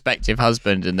her prospective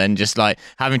husband, and then just like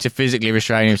having to physically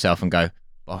restrain himself and go,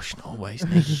 Bosch not always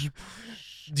needed.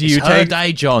 It's her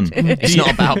day, John. It's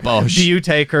not about Bosch. Do you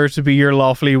take her to be your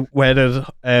lawfully wedded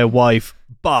wife?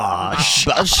 Bosch.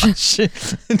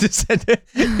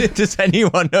 Does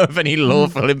anyone know of any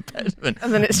lawful impediment?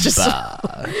 And then it's just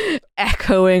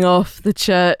echoing off the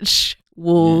church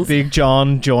walls. Big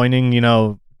John joining,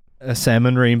 a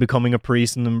seminary and becoming a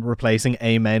priest and then replacing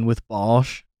Amen with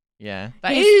Bosch. Yeah.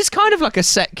 That is kind of like a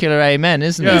secular amen,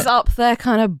 isn't it? He's up there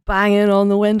kind of banging on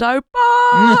the window.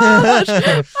 Bosh!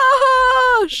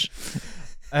 Bosh!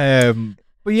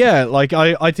 But yeah, like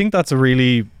I think that's a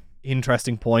really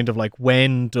interesting point of like,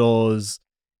 when does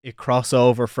it cross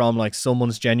over from like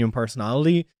someone's genuine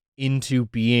personality into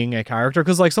being a character?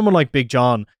 Because like someone like Big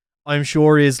John, I'm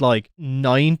sure is like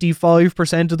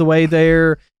 95% of the way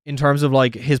there in terms of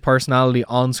like his personality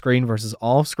on screen versus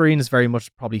off screen is very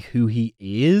much probably who he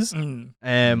is.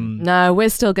 No, we're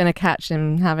still going to catch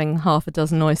him having half a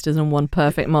dozen oysters and one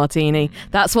perfect martini.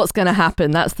 That's what's going to happen.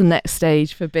 That's the next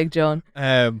stage for Big John.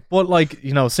 But like,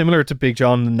 similar to Big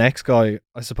John, the next guy,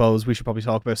 I suppose we should probably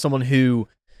talk about someone who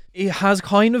has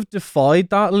kind of defied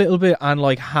that a little bit and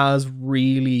like has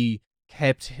really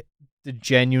kept the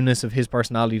genuineness of his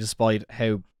personality despite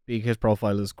how big his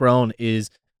profile has grown.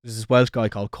 There's this Welsh guy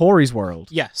called Corey's World.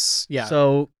 Yes, yeah.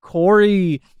 So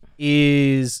Corey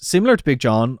is similar to Big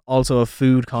John, also a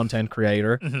food content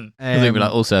creator. I think we're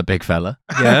like also a big fella.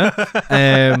 Yeah.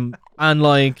 And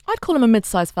like, I'd call him a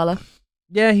mid-sized fella.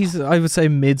 yeah, I would say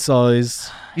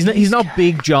mid-size. He's not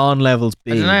Big John levels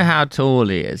big. I don't know how tall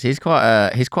he is. He's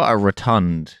quite a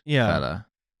rotund fella.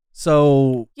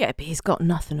 So yeah, but he's got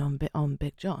nothing on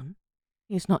Big John.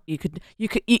 He's not.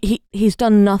 He's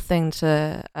done nothing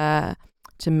to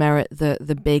merit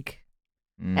the big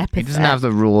epithet. He doesn't have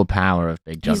the raw power of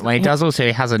Big John. He does also.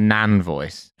 He has a nan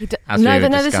voice. This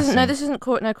isn't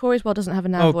Corey. No, Corey's World doesn't have a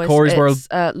nan voice. Corey's World,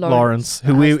 Lawrence,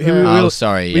 who we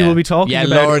will be talking about.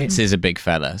 Yeah, Lawrence is a big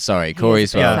fella. Sorry,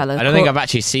 Corey's World. Fella. I don't think I've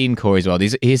actually seen Corey's World.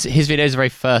 His videos are very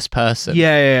first person.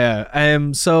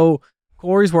 Yeah. So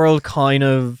Corey's World kind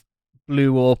of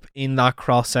blew up in that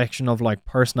cross section of like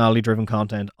personality driven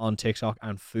content on TikTok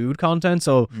and food content.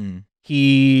 So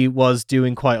he was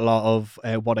doing quite a lot of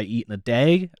what I eat in a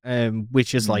day,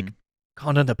 which is like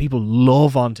content that people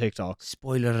love on TikTok.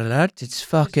 Spoiler alert, it's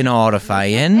fucking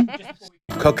horrifying.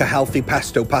 Cook a healthy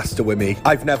pesto pasta with me.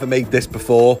 I've never made this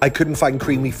before. I couldn't find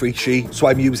creamy frici, so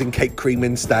I'm using cake cream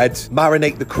instead.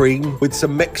 Marinate the cream with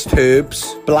some mixed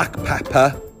herbs, black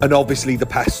pepper, and obviously the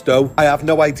pesto. I have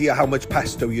no idea how much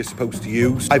pesto you're supposed to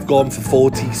use. I've gone for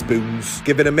 4 teaspoons.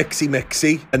 Give it a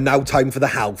mixy, and now time for the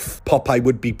health. Popeye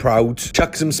would be proud.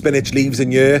 Chuck some spinach leaves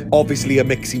in here, obviously a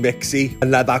mixy,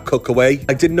 and let that cook away.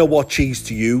 I didn't know what cheese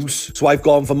to use, so I've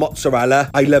gone for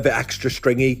mozzarella. I love it extra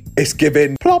stringy. It's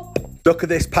giving plop. Look at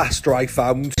this pasta I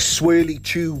found. Swirly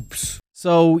tubes.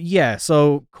 So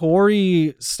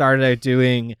Corey started out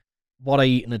doing what I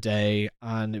eat in a day,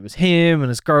 and it was him and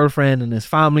his girlfriend and his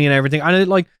family and everything.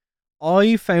 And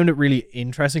I found it really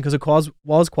interesting because it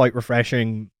was quite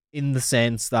refreshing in the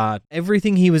sense that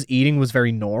everything he was eating was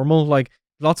very normal. Like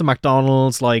lots of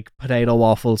McDonald's, like potato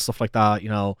waffles, stuff like that,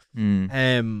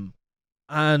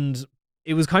 and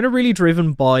it was kind of really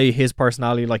driven by his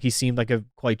personality. Like he seemed like a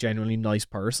quite genuinely nice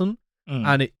person.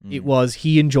 And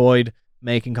he enjoyed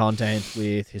making content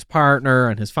with his partner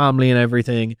and his family and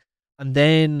everything. And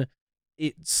then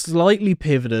it slightly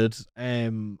pivoted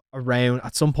around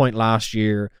at some point last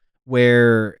year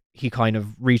where he kind of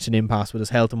reached an impasse with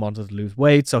his health and wanted to lose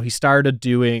weight. So he started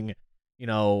doing,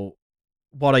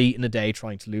 what I eat in a day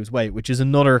trying to lose weight, which is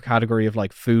another category of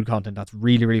like food content that's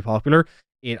really, really popular.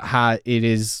 It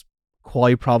is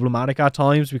quite problematic at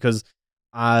times because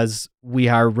as we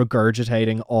are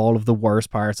regurgitating all of the worst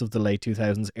parts of the late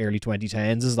 2000s, early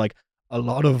 2010s, is like a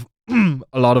lot of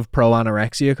pro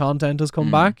anorexia content has come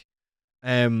back.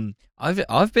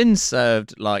 I've been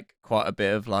served like quite a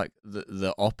bit of like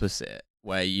the opposite,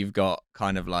 where you've got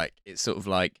kind of like it's sort of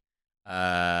like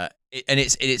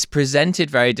it's presented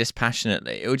very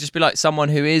dispassionately. It would just be like someone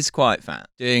who is quite fat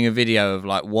doing a video of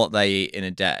like what they eat in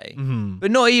a day, but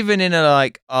not even in a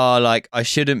like I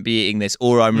shouldn't be eating this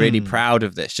or I'm really proud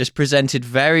of this. Just presented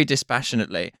very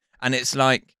dispassionately, and it's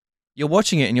like you're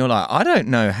watching it and you're like, I don't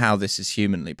know how this is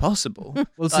humanly possible.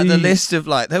 Well, Like the list of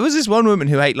like, there was this one woman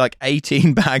who ate like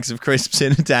 18 bags of crisps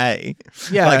in a day,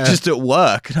 like just at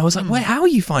work, and I was like, wait, how are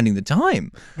you finding the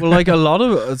time? Well, like a lot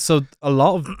of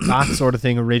that sort of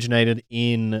thing originated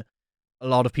in a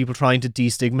lot of people trying to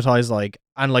destigmatize like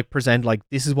and like present like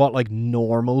this is what like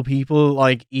normal people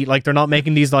like eat. Like they're not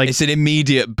making these like It's an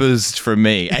immediate boost from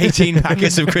me. 18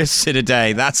 packets of crisps in a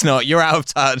day. That's not, you're out of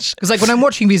touch. Because like when I'm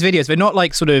watching these videos,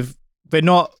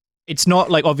 it's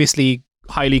not like obviously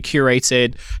highly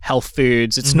curated health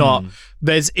foods. It's not,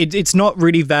 it's not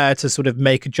really there to sort of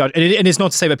make a judge. And it's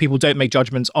not to say that people don't make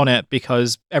judgments on it,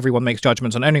 because everyone makes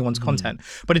judgments on anyone's content.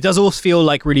 But it does all feel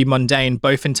like really mundane,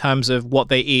 both in terms of what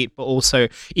they eat, but also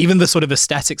even the sort of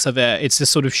aesthetics of it. It's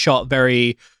just sort of shot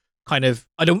very kind of,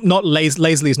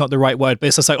 lazily is not the right word, but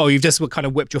it's just like, oh, you've just kind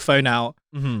of whipped your phone out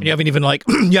and you haven't even like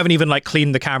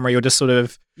cleaned the camera. You're just sort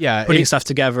of putting stuff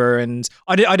together. And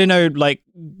I don't know, like,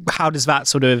 how does that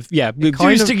sort of,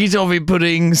 Two sticky toffee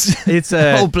puddings. It's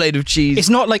a whole plate of cheese. It's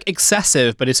not like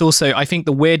excessive, but it's also, I think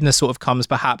the weirdness sort of comes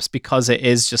perhaps because it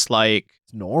is just like,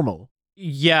 it's normal.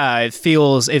 Yeah, it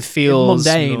feels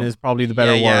mundane is probably the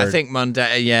better word. Yeah, I think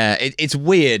mundane. Yeah, it's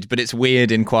weird, but it's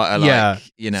weird in quite a like,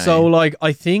 you know. So like,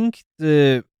 I think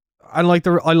I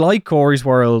like Corey's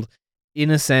world in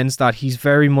a sense that he's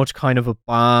very much kind of a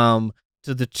balm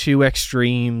to the two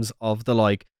extremes of the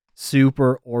like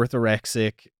super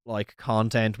orthorexic like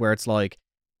content where it's like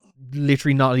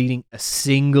literally not eating a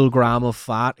single gram of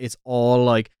fat. It's all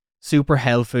like super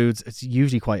health foods. It's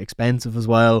usually quite expensive as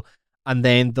well. And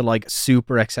then the like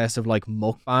super excessive like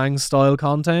mukbang style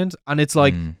content. And it's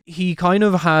like he kind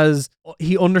of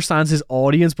he understands his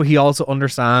audience, but he also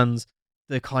understands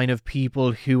the kind of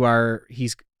people who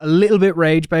he's a little bit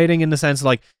rage baiting in the sense of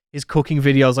like his cooking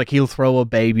videos, like he'll throw a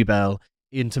Baby Bell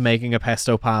into making a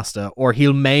pesto pasta, or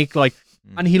he'll make like,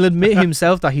 and he'll admit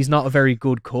himself that he's not a very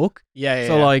good cook.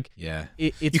 So like,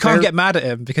 you can't get mad at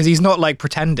him because he's not like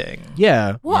pretending.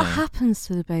 What happens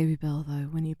to the Baby Bell though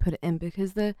when you put it in?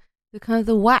 Because the kind of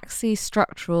the waxy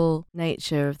structural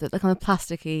nature of the kind of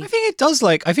plasticky. I think it does.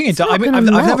 Like, I think it does. I mean, I've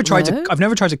never tried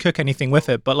to cook anything with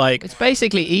it, but like, it's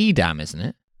basically Edam, isn't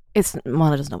it? It's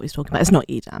Milo doesn't know what he's talking about. It's not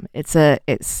Edam. It's a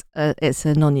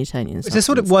non-Newtonian. Is this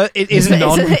what it was?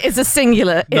 It's a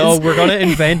singular. No, we're gonna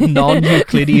invent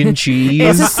non-Euclidean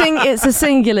cheese. It's a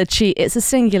singular cheese. It's a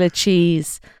singular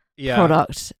cheese.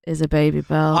 Product is a Baby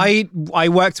Bell. I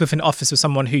worked with an office with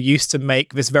someone who used to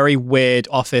make this very weird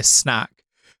office snack.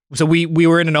 So we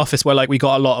were in an office where like we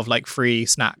got a lot of like free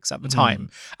snacks at the time,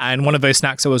 and one of those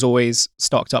snacks was always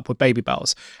stocked up with Baby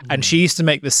Bells. And she used to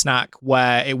make this snack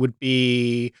where it would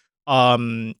be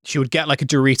she would get like a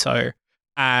Dorito,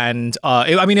 and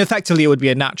effectively it would be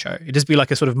a nacho. It'd just be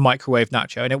like a sort of microwave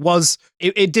nacho, and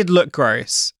it did look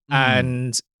gross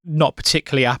and not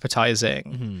particularly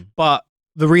appetizing. But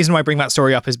the reason why I bring that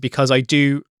story up is because I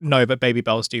do know that Baby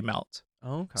Bells do melt.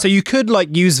 Okay. So you could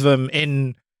like use them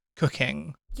in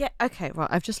cooking. Yeah, okay, right.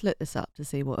 I've just looked this up to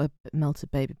see what a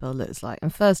melted Baby Bell looks like.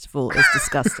 And first of all, it's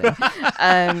disgusting.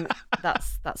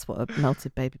 That's what a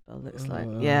melted Baby Bell looks like.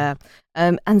 Yeah.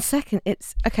 And second,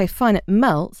 it's okay, fine, it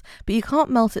melts, but you can't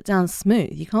melt it down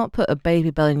smooth. You can't put a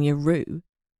Baby Bell in your roux.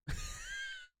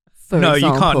 No,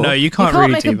 you can't. No, you can't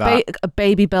really do that. A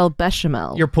Baby Bell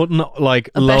bechamel. You're putting like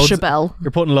bechamel.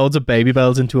 You're putting loads of Baby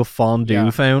Bells into a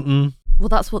fondue fountain. Well,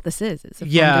 that's what this is. It's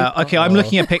a okay. I'm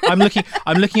looking at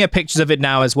pictures of it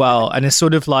now as well, and it's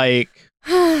sort of like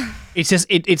it's just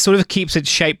it sort of keeps its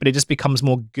shape, but it just becomes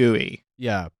more gooey.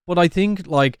 Yeah, but I think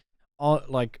like so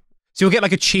you'll get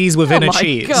like a cheese within a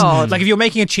cheese. God. Like if you're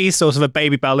making a cheese sauce with a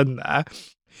Baby Bell in there,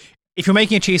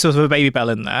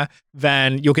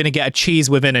 then you're going to get a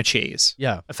cheese within a cheese.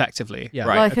 Yeah, effectively. Yeah,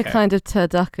 right. Like a kind of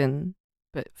turducken,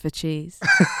 but for cheese.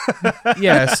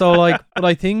 Yeah. So like, but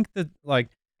I think that like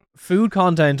food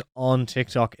content on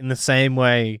TikTok in the same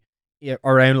way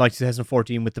around like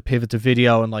 2014 with the pivot to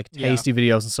video and like tasty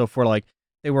videos and stuff where like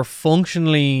they were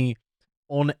functionally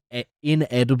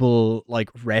inedible like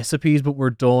recipes but were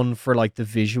done for like the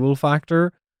visual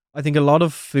factor. I think a lot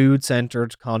of food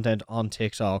centered content on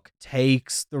TikTok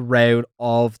takes the route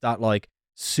of that like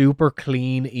super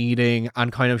clean eating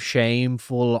and kind of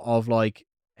shameful of like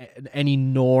any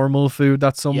normal food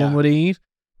that someone would eat.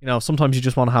 You know, sometimes you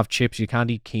just want to have chips. You can't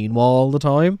eat quinoa all the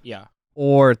time. Yeah.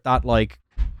 Or that like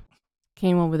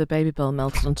quinoa with a Baby Bell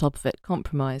melted on top of it.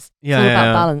 Compromise. Yeah, it's all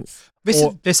about balance.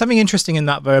 There's something interesting in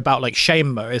that though about like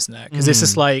shame though, isn't it? Because it's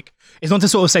just like, it's not to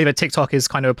sort of say that TikTok is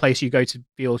kind of a place you go to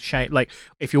feel shame, like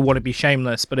if you want to be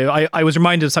shameless. But I was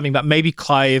reminded of something that maybe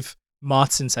Clive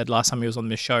Martin said last time he was on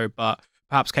this show, but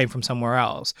perhaps came from somewhere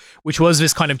else, which was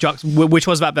this kind of which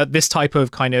was about that this type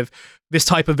of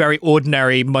very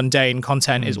ordinary, mundane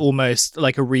content is almost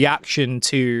like a reaction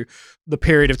to the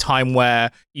period of time where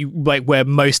where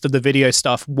most of the video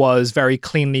stuff was very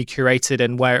cleanly curated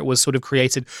and where it was sort of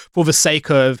created for the sake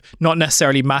of not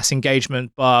necessarily mass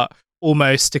engagement, but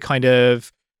almost to kind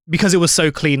of, because it was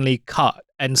so cleanly cut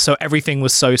and so everything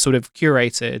was so sort of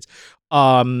curated,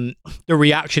 the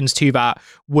reactions to that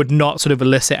would not sort of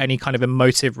elicit any kind of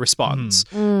emotive response.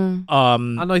 And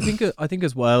I think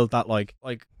as well that like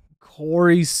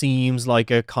Corey seems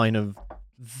like a kind of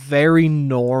very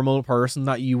normal person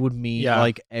that you would meet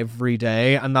like every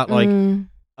day, and that like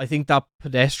I think that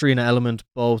pedestrian element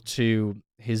both to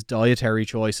his dietary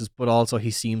choices, but also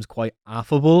he seems quite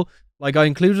affable. Like I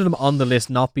included him on the list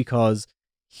not because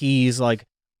he's like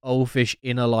oafish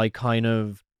in a like kind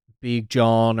of Big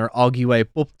John or Oggy way,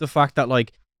 but the fact that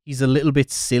like he's a little bit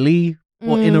silly,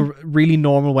 but in a really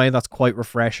normal way that's quite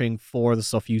refreshing for the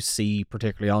stuff you see,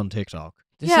 particularly on TikTok.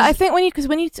 I think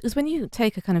when you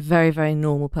take a kind of very, very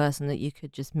normal person that you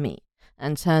could just meet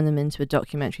and turn them into a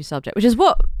documentary subject, which is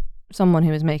what someone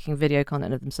who is making video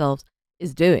content of themselves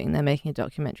is doing. They're making a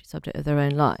documentary subject of their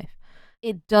own life.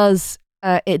 It does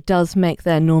make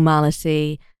their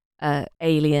normality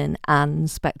alien and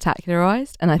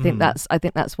spectacularized, and I think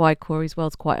that's why Corey's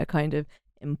World's quite a kind of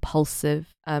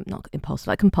compulsive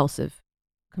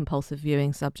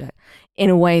viewing subject, in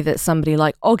a way that somebody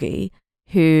like Oggy,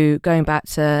 who, going back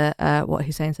to what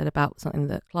Hussein said about something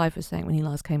that Clive was saying when he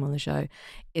last came on the show,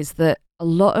 is that a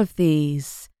lot of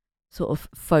these sort of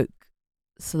folk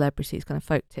celebrities, kind of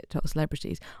folk TikTok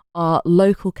celebrities, are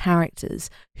local characters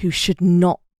who should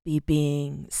not be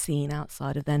being seen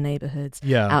outside of their neighborhoods,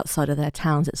 outside of their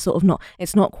towns. It's sort of not.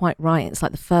 It's not quite right. It's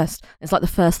like the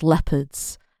first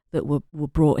leopards that were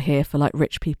brought here for like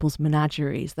rich people's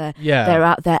menageries. They're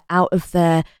out of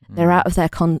their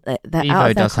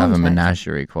Evo does have a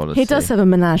menagerie quality. He does have a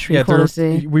menagerie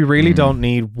quality. We really don't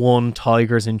need one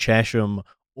Tigers in Chesham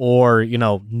or, you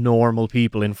know, normal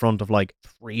people in front of like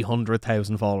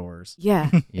 300,000 followers. Yeah,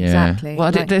 exactly.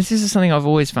 Well, this is something I've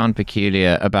always found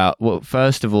peculiar about, well,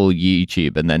 first of all,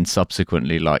 YouTube, and then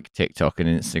subsequently like TikTok and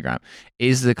Instagram,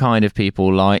 is the kind of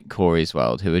people like Corey's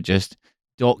World who are just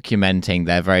documenting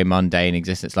their very mundane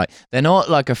existence. Like, they're not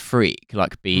like a freak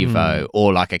like Bevo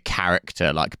or like a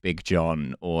character like Big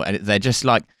John, they're just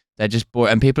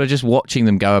boring, and people are just watching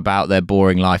them go about their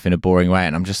boring life in a boring way,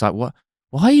 and I'm just like, what?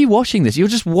 Why are you watching this? You're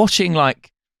just watching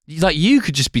like you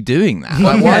could just be doing that.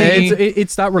 Like,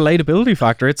 it's that relatability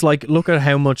factor. It's like, look at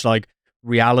how much like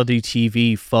reality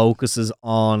TV focuses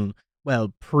on,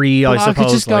 well, I could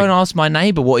just go and ask my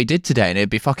neighbour what he did today, and it'd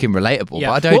be fucking relatable. Yeah.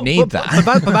 But I don't need that.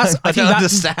 But that's, I don't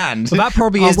understand. But that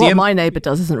probably is what my neighbour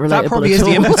does isn't relatable. That probably is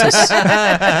the impetus.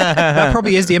 That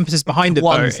probably is the impetus behind it,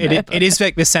 though. It is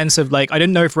like this sense of like, I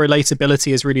don't know if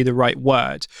relatability is really the right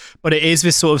word, but it is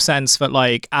this sort of sense that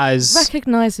like as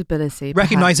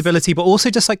recognizability, but also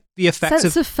just like the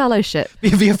effects of fellowship,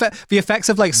 the effects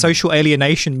of like social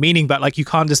alienation, meaning that like you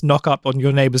can't just knock up on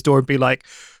your neighbour's door and be like,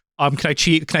 can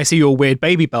I see your weird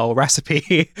Baby Bell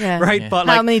recipe? Yeah. Right? Yeah. But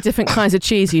how like, many different kinds of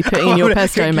cheese you put in your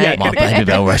pesto, mate? My Baby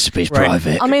Bell recipe's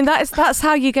private. I mean, that's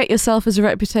how you get yourself as a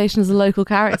reputation as a local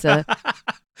character.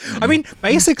 I mean,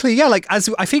 basically, yeah. Like, as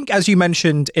you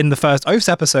mentioned in the first Oaths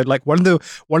episode, like one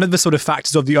of the sort of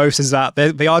factors of the Oaths is that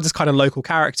they are just kind of local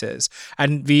characters,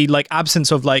 and the like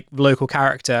absence of like local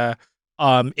character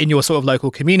in your sort of local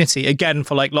community, again,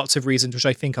 for like lots of reasons, which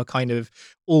I think are kind of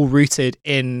all rooted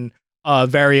in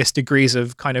various degrees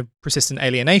of kind of persistent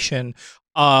alienation.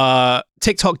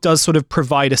 TikTok does sort of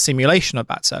provide a simulation of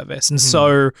that service, and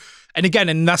so. And again,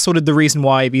 and that's sort of the reason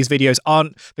why these videos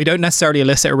they don't necessarily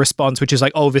elicit a response, which is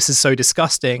like, oh, this is so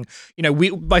disgusting. You know,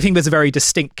 I think there's a very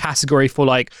distinct category for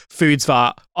like foods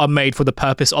that are made for the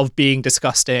purpose of being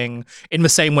disgusting, in the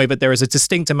same way that there is a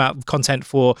distinct amount of content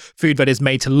for food that is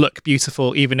made to look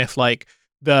beautiful, even if like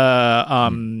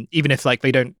even if like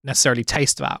they don't necessarily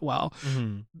taste that well.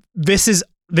 This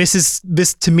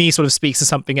to me sort of speaks to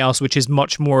something else, which is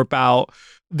much more about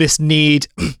this need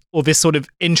or this sort of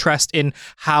interest in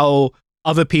how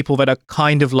other people that are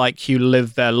kind of like you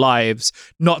live their lives,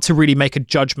 not to really make a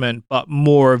judgment, but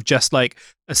more of just like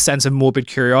a sense of morbid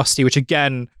curiosity, which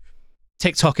again,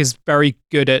 TikTok is very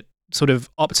good at sort of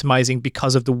optimizing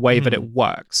because of the way that it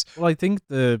works. Well, I think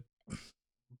it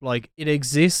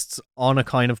exists on a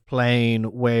kind of plane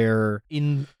where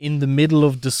in the middle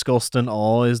of disgust and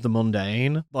awe is the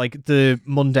mundane. Like, the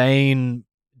mundane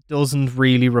doesn't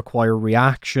really require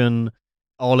reaction.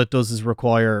 All it does is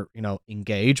require, you know,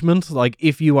 engagement. Like,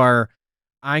 if you are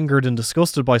angered and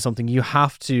disgusted by something, you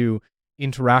have to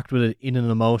interact with it in an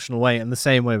emotional way. And the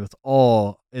same way with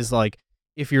awe is like,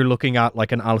 if you're looking at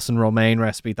like an Alison Romaine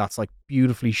recipe that's like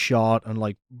beautifully shot and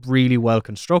like really well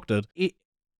constructed, it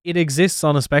exists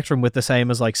on a spectrum with the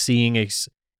same as like seeing a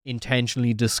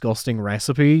intentionally disgusting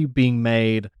recipe being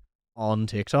made on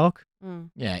TikTok.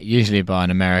 Yeah, usually by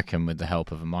an American with the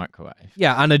help of a microwave.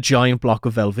 Yeah, and a giant block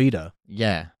of Velveeta.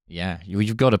 Yeah.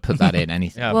 You've got to put that in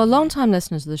anything. Yeah. Well, long-time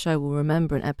listeners of the show will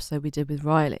remember an episode we did with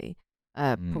Riley,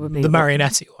 probably The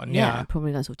marionette one, yeah.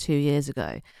 probably like sort of 2 years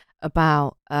ago,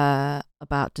 about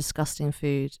disgusting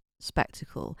food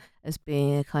spectacle as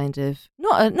being a kind of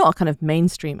not a kind of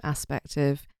mainstream aspect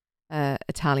of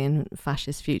Italian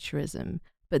fascist futurism,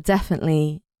 but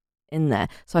definitely in there.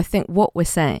 So I think what we're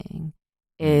saying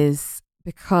is,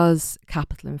 because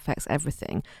capital infects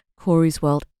everything, Corey's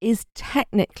World is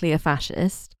technically a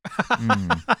fascist,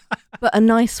 but a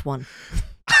nice one.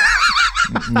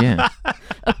 Yeah.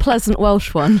 A pleasant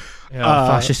Welsh one.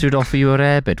 Fascist would offer you a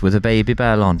rarebit with a baby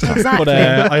bell on top. Exactly.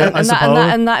 But, I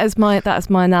suppose, that is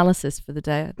my analysis for the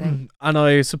day, I think. and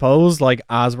I suppose, like,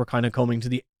 as we're kind of coming to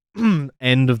the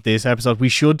end of this episode, we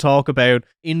should talk about,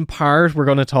 in part, we're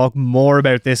going to talk more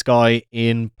about this guy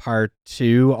in part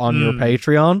 2 on your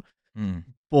Patreon.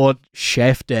 But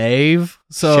Chef Dave.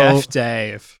 Chef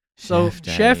Dave.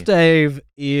 Chef Dave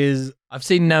is... I've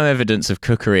seen no evidence of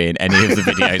cookery in any of the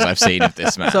videos I've seen of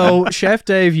this man. So Chef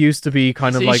Dave used to be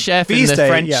kind of like... chef in these the days,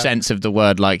 French yeah. sense of the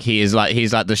word, like he's like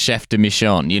the chef de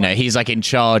mission, you know, he's like in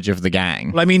charge of the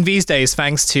gang. Well, I mean, these days,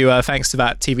 thanks to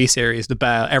that TV series, The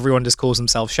Bear, everyone just calls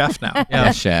himself chef now.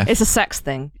 Yeah, chef. It's a sex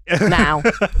thing now,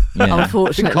 Yeah.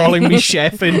 unfortunately. calling me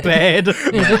chef in bed.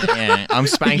 Yeah, I'm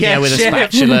spanking Yeah, her with chef.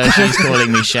 a spatula. She's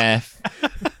calling me chef.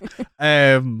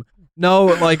 No,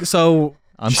 like, so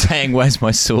I'm saying, where's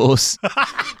my sauce?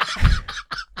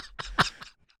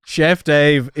 Chef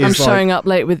Dave is I'm like... showing up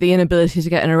late with the inability to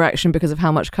get an erection because of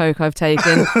how much coke I've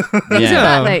taken. Things of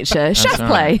that nature. Chef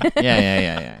play. Right.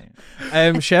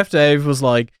 Yeah. Chef Dave was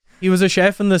like, he was a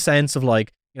chef in the sense of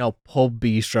like, you know, pub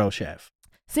bistro chef.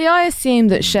 See, I assumed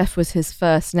that Chef was his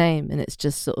first name, and it's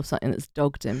just sort of something that's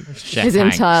dogged him Chef his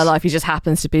Hanks. entire life. He just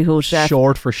happens to be called Chef.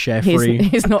 Short for Chefry.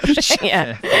 He's not Chef.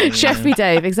 Yeah, Chefry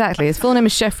Dave. Exactly. His full name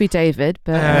is Chefry David.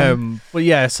 But But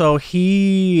yeah, so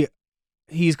he's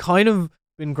kind of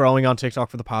been growing on TikTok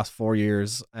for the past 4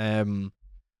 years.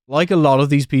 Like a lot of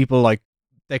these people, like,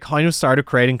 they kind of started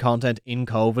creating content in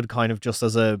COVID, kind of just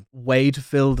as a way to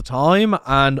fill the time.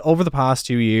 And over the past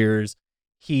 2 years,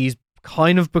 he's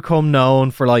kind of become known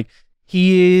for, like,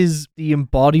 he is the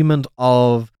embodiment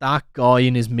of that guy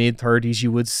in his mid-30s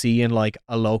you would see in like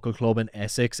a local club in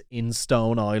Essex in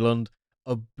Stone Island,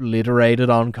 obliterated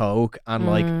on coke and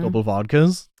like double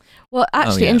vodkas. well,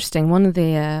 actually, yeah. interesting. One of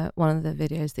the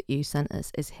videos that you sent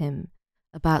us is him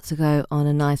about to go on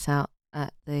a night out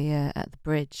at the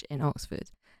bridge in Oxford,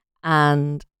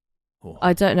 and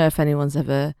I don't know if anyone's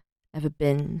ever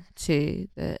been to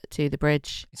the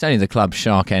bridge. It's only the club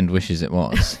Shark End wishes it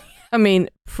was. I mean,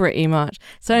 pretty much.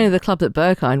 It's only the club that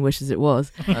Berkine wishes it was.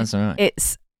 That's all right.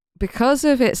 It's because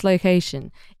of its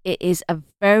location. It is a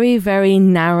very, very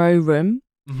narrow room,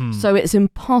 so it's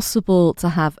impossible to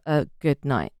have a good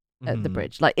night at the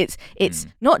bridge. Like it's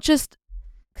not just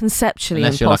conceptually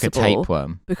Unless you're like a impossible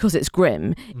tapeworm. because it's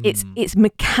grim. It's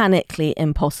mechanically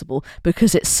impossible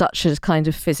because it's such a kind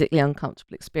of physically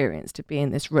uncomfortable experience to be in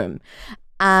this room,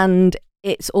 and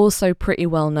it's also pretty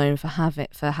well known for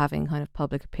having kind of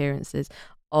public appearances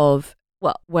of,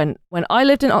 well, when I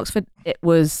lived in Oxford, it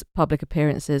was public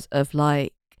appearances of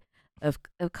like of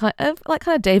kind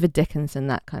of David Dickinson,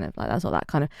 that kind of like that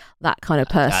kind of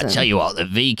person. I tell you what, the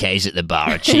VKs at the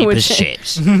bar are cheap as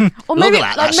shit. Or Look maybe, at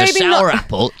that, like, that's a maybe sour not,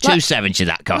 apple. like, $2.70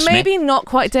 that cost me. maybe not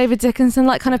quite David Dickinson,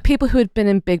 like kind of people who had been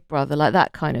in Big Brother, like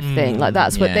that kind of thing. Like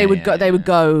that's what they would go. They would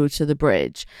go to the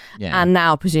bridge, and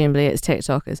now presumably it's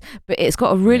TikTokers. But it's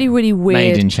got a really weird.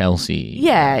 Made in Chelsea.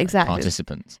 Yeah, exactly.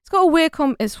 Participants. It's got a weird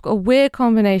it's got a weird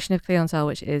combination of clientele,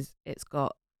 which is it's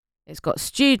got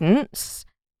students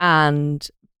and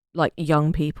like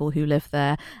young people who live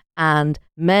there, and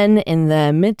men in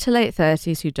their mid to late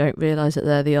 30s who don't realise that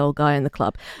they're the old guy in the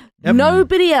club. Yep.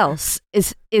 Nobody else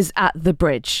is at the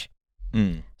bridge.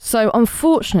 So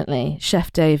unfortunately,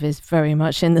 Chef Dave is very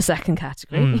much in the second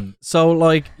category. So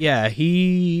like, yeah,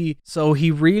 he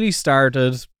really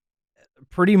started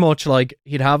pretty much like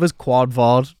he'd have his quad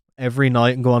VOD every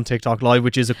night and go on TikTok Live,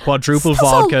 which is a quadruple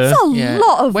vodka. That's a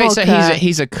lot of vodka. So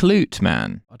he's a clute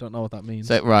man. I don't know what that means.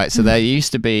 So right, so there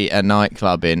used to be a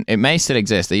nightclub it may still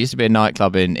exist. There used to be a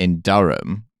nightclub in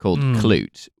Durham called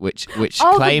Clute, which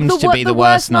claims to be the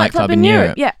worst nightclub in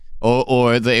Europe. Yeah.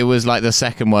 Or that it was like the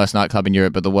second worst nightclub in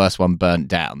Europe, but the worst one burnt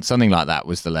down. Something like that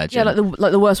was the legend. Yeah,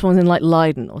 like the worst ones in like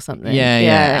Leiden or something.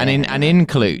 Yeah. And in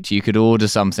Clute, you could order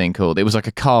something called, it was like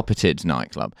a carpeted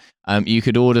nightclub. You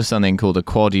could order something called a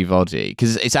quaddy voddy,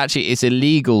 because it's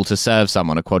illegal to serve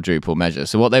someone a quadruple measure.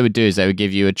 So what they would do is they would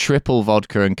give you a triple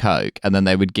vodka and Coke, and then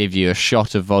they would give you a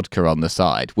shot of vodka on the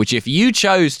side, which if you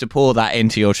chose to pour that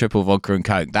into your triple vodka and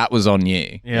Coke, that was on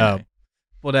you. Yeah. You know?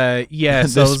 But yeah,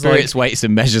 The Spirits, Weights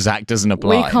and Measures Act doesn't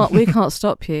apply. We can't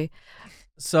stop you.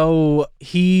 So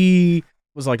he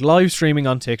was like live streaming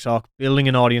on TikTok, building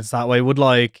an audience that way, would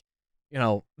like,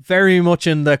 very much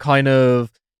in the kind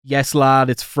of, yes,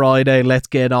 lad, it's Friday, let's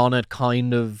get on it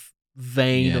kind of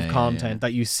vein of content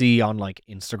that you see on like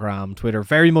Instagram, Twitter,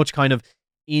 very much kind of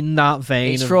in that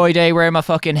vein. It's Friday, where are my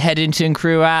fucking Headington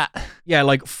crew at? Yeah,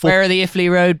 like where are the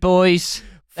Iffley Road boys?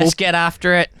 Let's get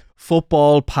after it.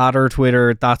 Football, patter,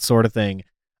 Twitter, that sort of thing.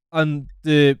 And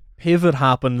the pivot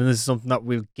happened, and this is something that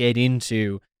we'll get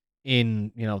into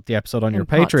in, the episode on your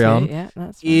Patreon, 2, yeah,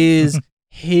 that's right. is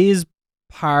his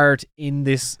part in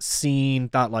this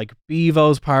scene that like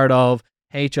Bevo's part of,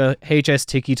 HS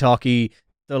Tiki Talkie,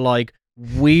 the like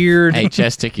weird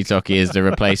HS Tiki Talkie is the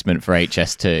replacement for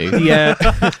HS2. Yeah.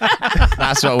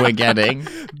 That's what we're getting.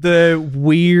 The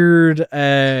weird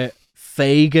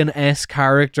Fagin-esque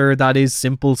character that is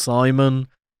Simple Simon.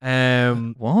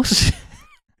 What?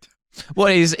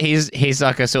 What is he's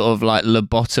like a sort of like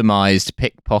lobotomized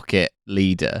pickpocket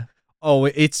leader. Oh,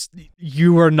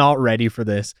 you are not ready for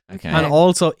this. Okay. And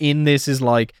also in this is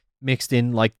like mixed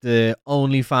in like the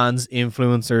OnlyFans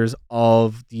influencers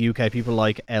of the UK, people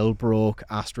like Elbrook,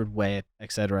 Astrid Wet,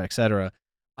 etc., etc.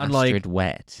 And Astrid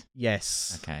Wet.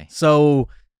 Yes. Okay. So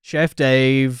Chef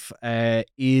Dave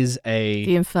is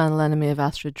the infernal enemy of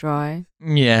Astrid Dry.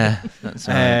 Yeah, that's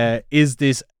right. Is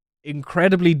this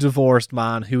incredibly divorced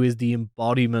man who is the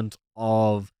embodiment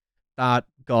of that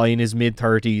guy in his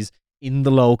mid-30s in the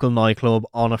local nightclub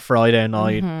on a Friday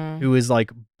night who is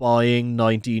like buying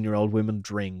 19-year-old women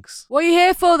drinks. What are you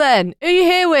here for then? Who are you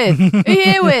here with? Who are you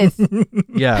here with?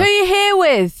 Yeah. Who are you here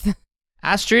with?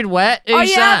 Astrid Wet? Who's are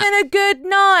you that? having a good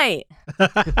night?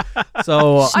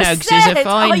 So Snugs I said, is a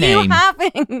fine are name. you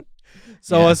having?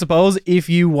 So I suppose if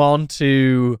you want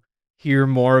to hear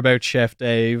more about Chef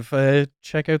Dave,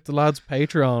 check out the lad's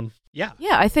Patreon. Yeah.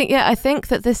 I think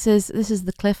that this is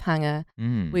the cliffhanger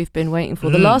we've been waiting for.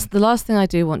 The last thing I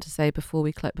do want to say before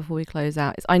we close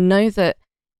out is I know that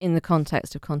in the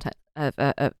context of the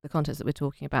context that we're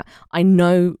talking about, I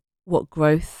know what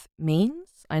growth means.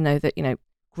 I know that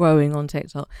growing on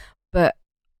TikTok, but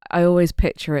I always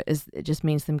picture it as it just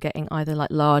means them getting either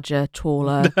like larger,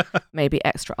 taller, maybe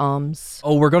extra arms.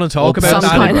 Oh, we're going to talk about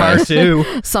some that in part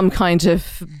 2. Some kind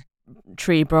of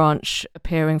tree branch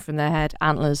appearing from their head,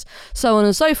 antlers, so on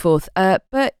and so forth.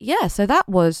 But yeah, so that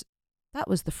was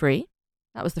the free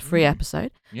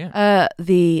episode. Yeah.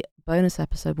 The bonus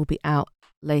episode will be out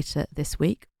later this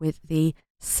week with the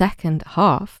second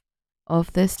half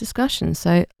of this discussion.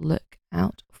 So look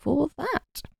out for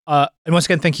that. And once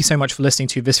again, thank you so much for listening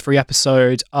to this free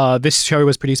episode. This show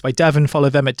was produced by Devon. Follow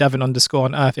them at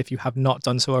Devon_on_earth if you have not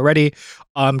done so already.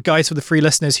 Guys, for the free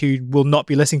listeners who will not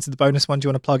be listening to the bonus one, do you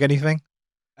want to plug anything?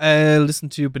 Listen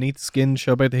to Beneath the Skin,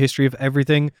 show about the history of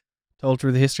everything, told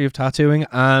through the history of tattooing,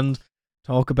 and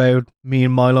talk about me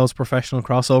and Milo's professional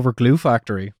crossover glue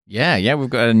factory. Yeah, we've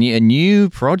got a new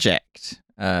project.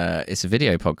 It's a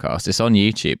video podcast. It's on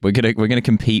YouTube. We're gonna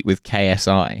compete with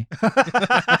KSI.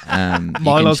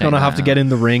 Milo's gonna have to get in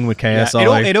the ring with KSI.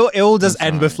 Yeah, it all does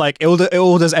end with like it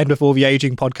all does end with all the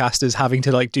aging podcasters having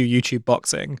to like do YouTube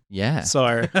boxing. Yeah.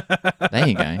 So there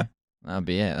you go. That'll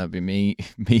be it. That'll be me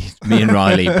and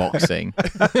Riley boxing.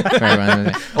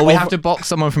 Or we have to box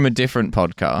someone from a different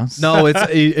podcast. No,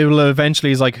 it will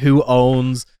eventually is like who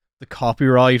owns the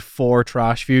copyright for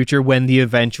Trash Future when the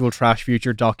eventual Trash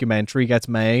Future documentary gets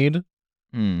made.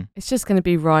 It's just going to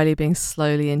be Riley being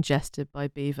slowly ingested by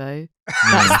Bevo.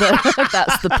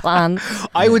 That's the plan.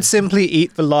 I would simply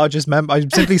eat the largest member.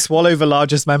 I'd simply swallow the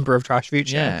largest member of Trash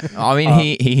Future. Yeah, I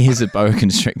mean he is a boa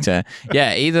constrictor.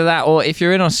 Yeah, either that or if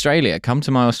you're in Australia, come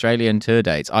to my Australian tour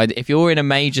dates. If you're in a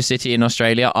major city in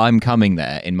Australia, I'm coming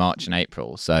there in March and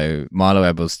April. So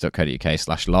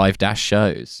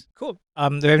miloebels.co.uk/live-shows. Cool.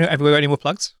 Have we got any more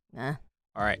plugs? Nah.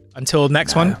 All right. Until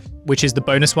next one, which is the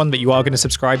bonus one that you are going to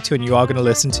subscribe to and you are going to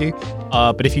listen to.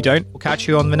 But if you don't, we'll catch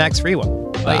you on the next free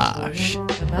one. Bye.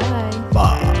 Bye.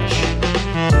 Bye.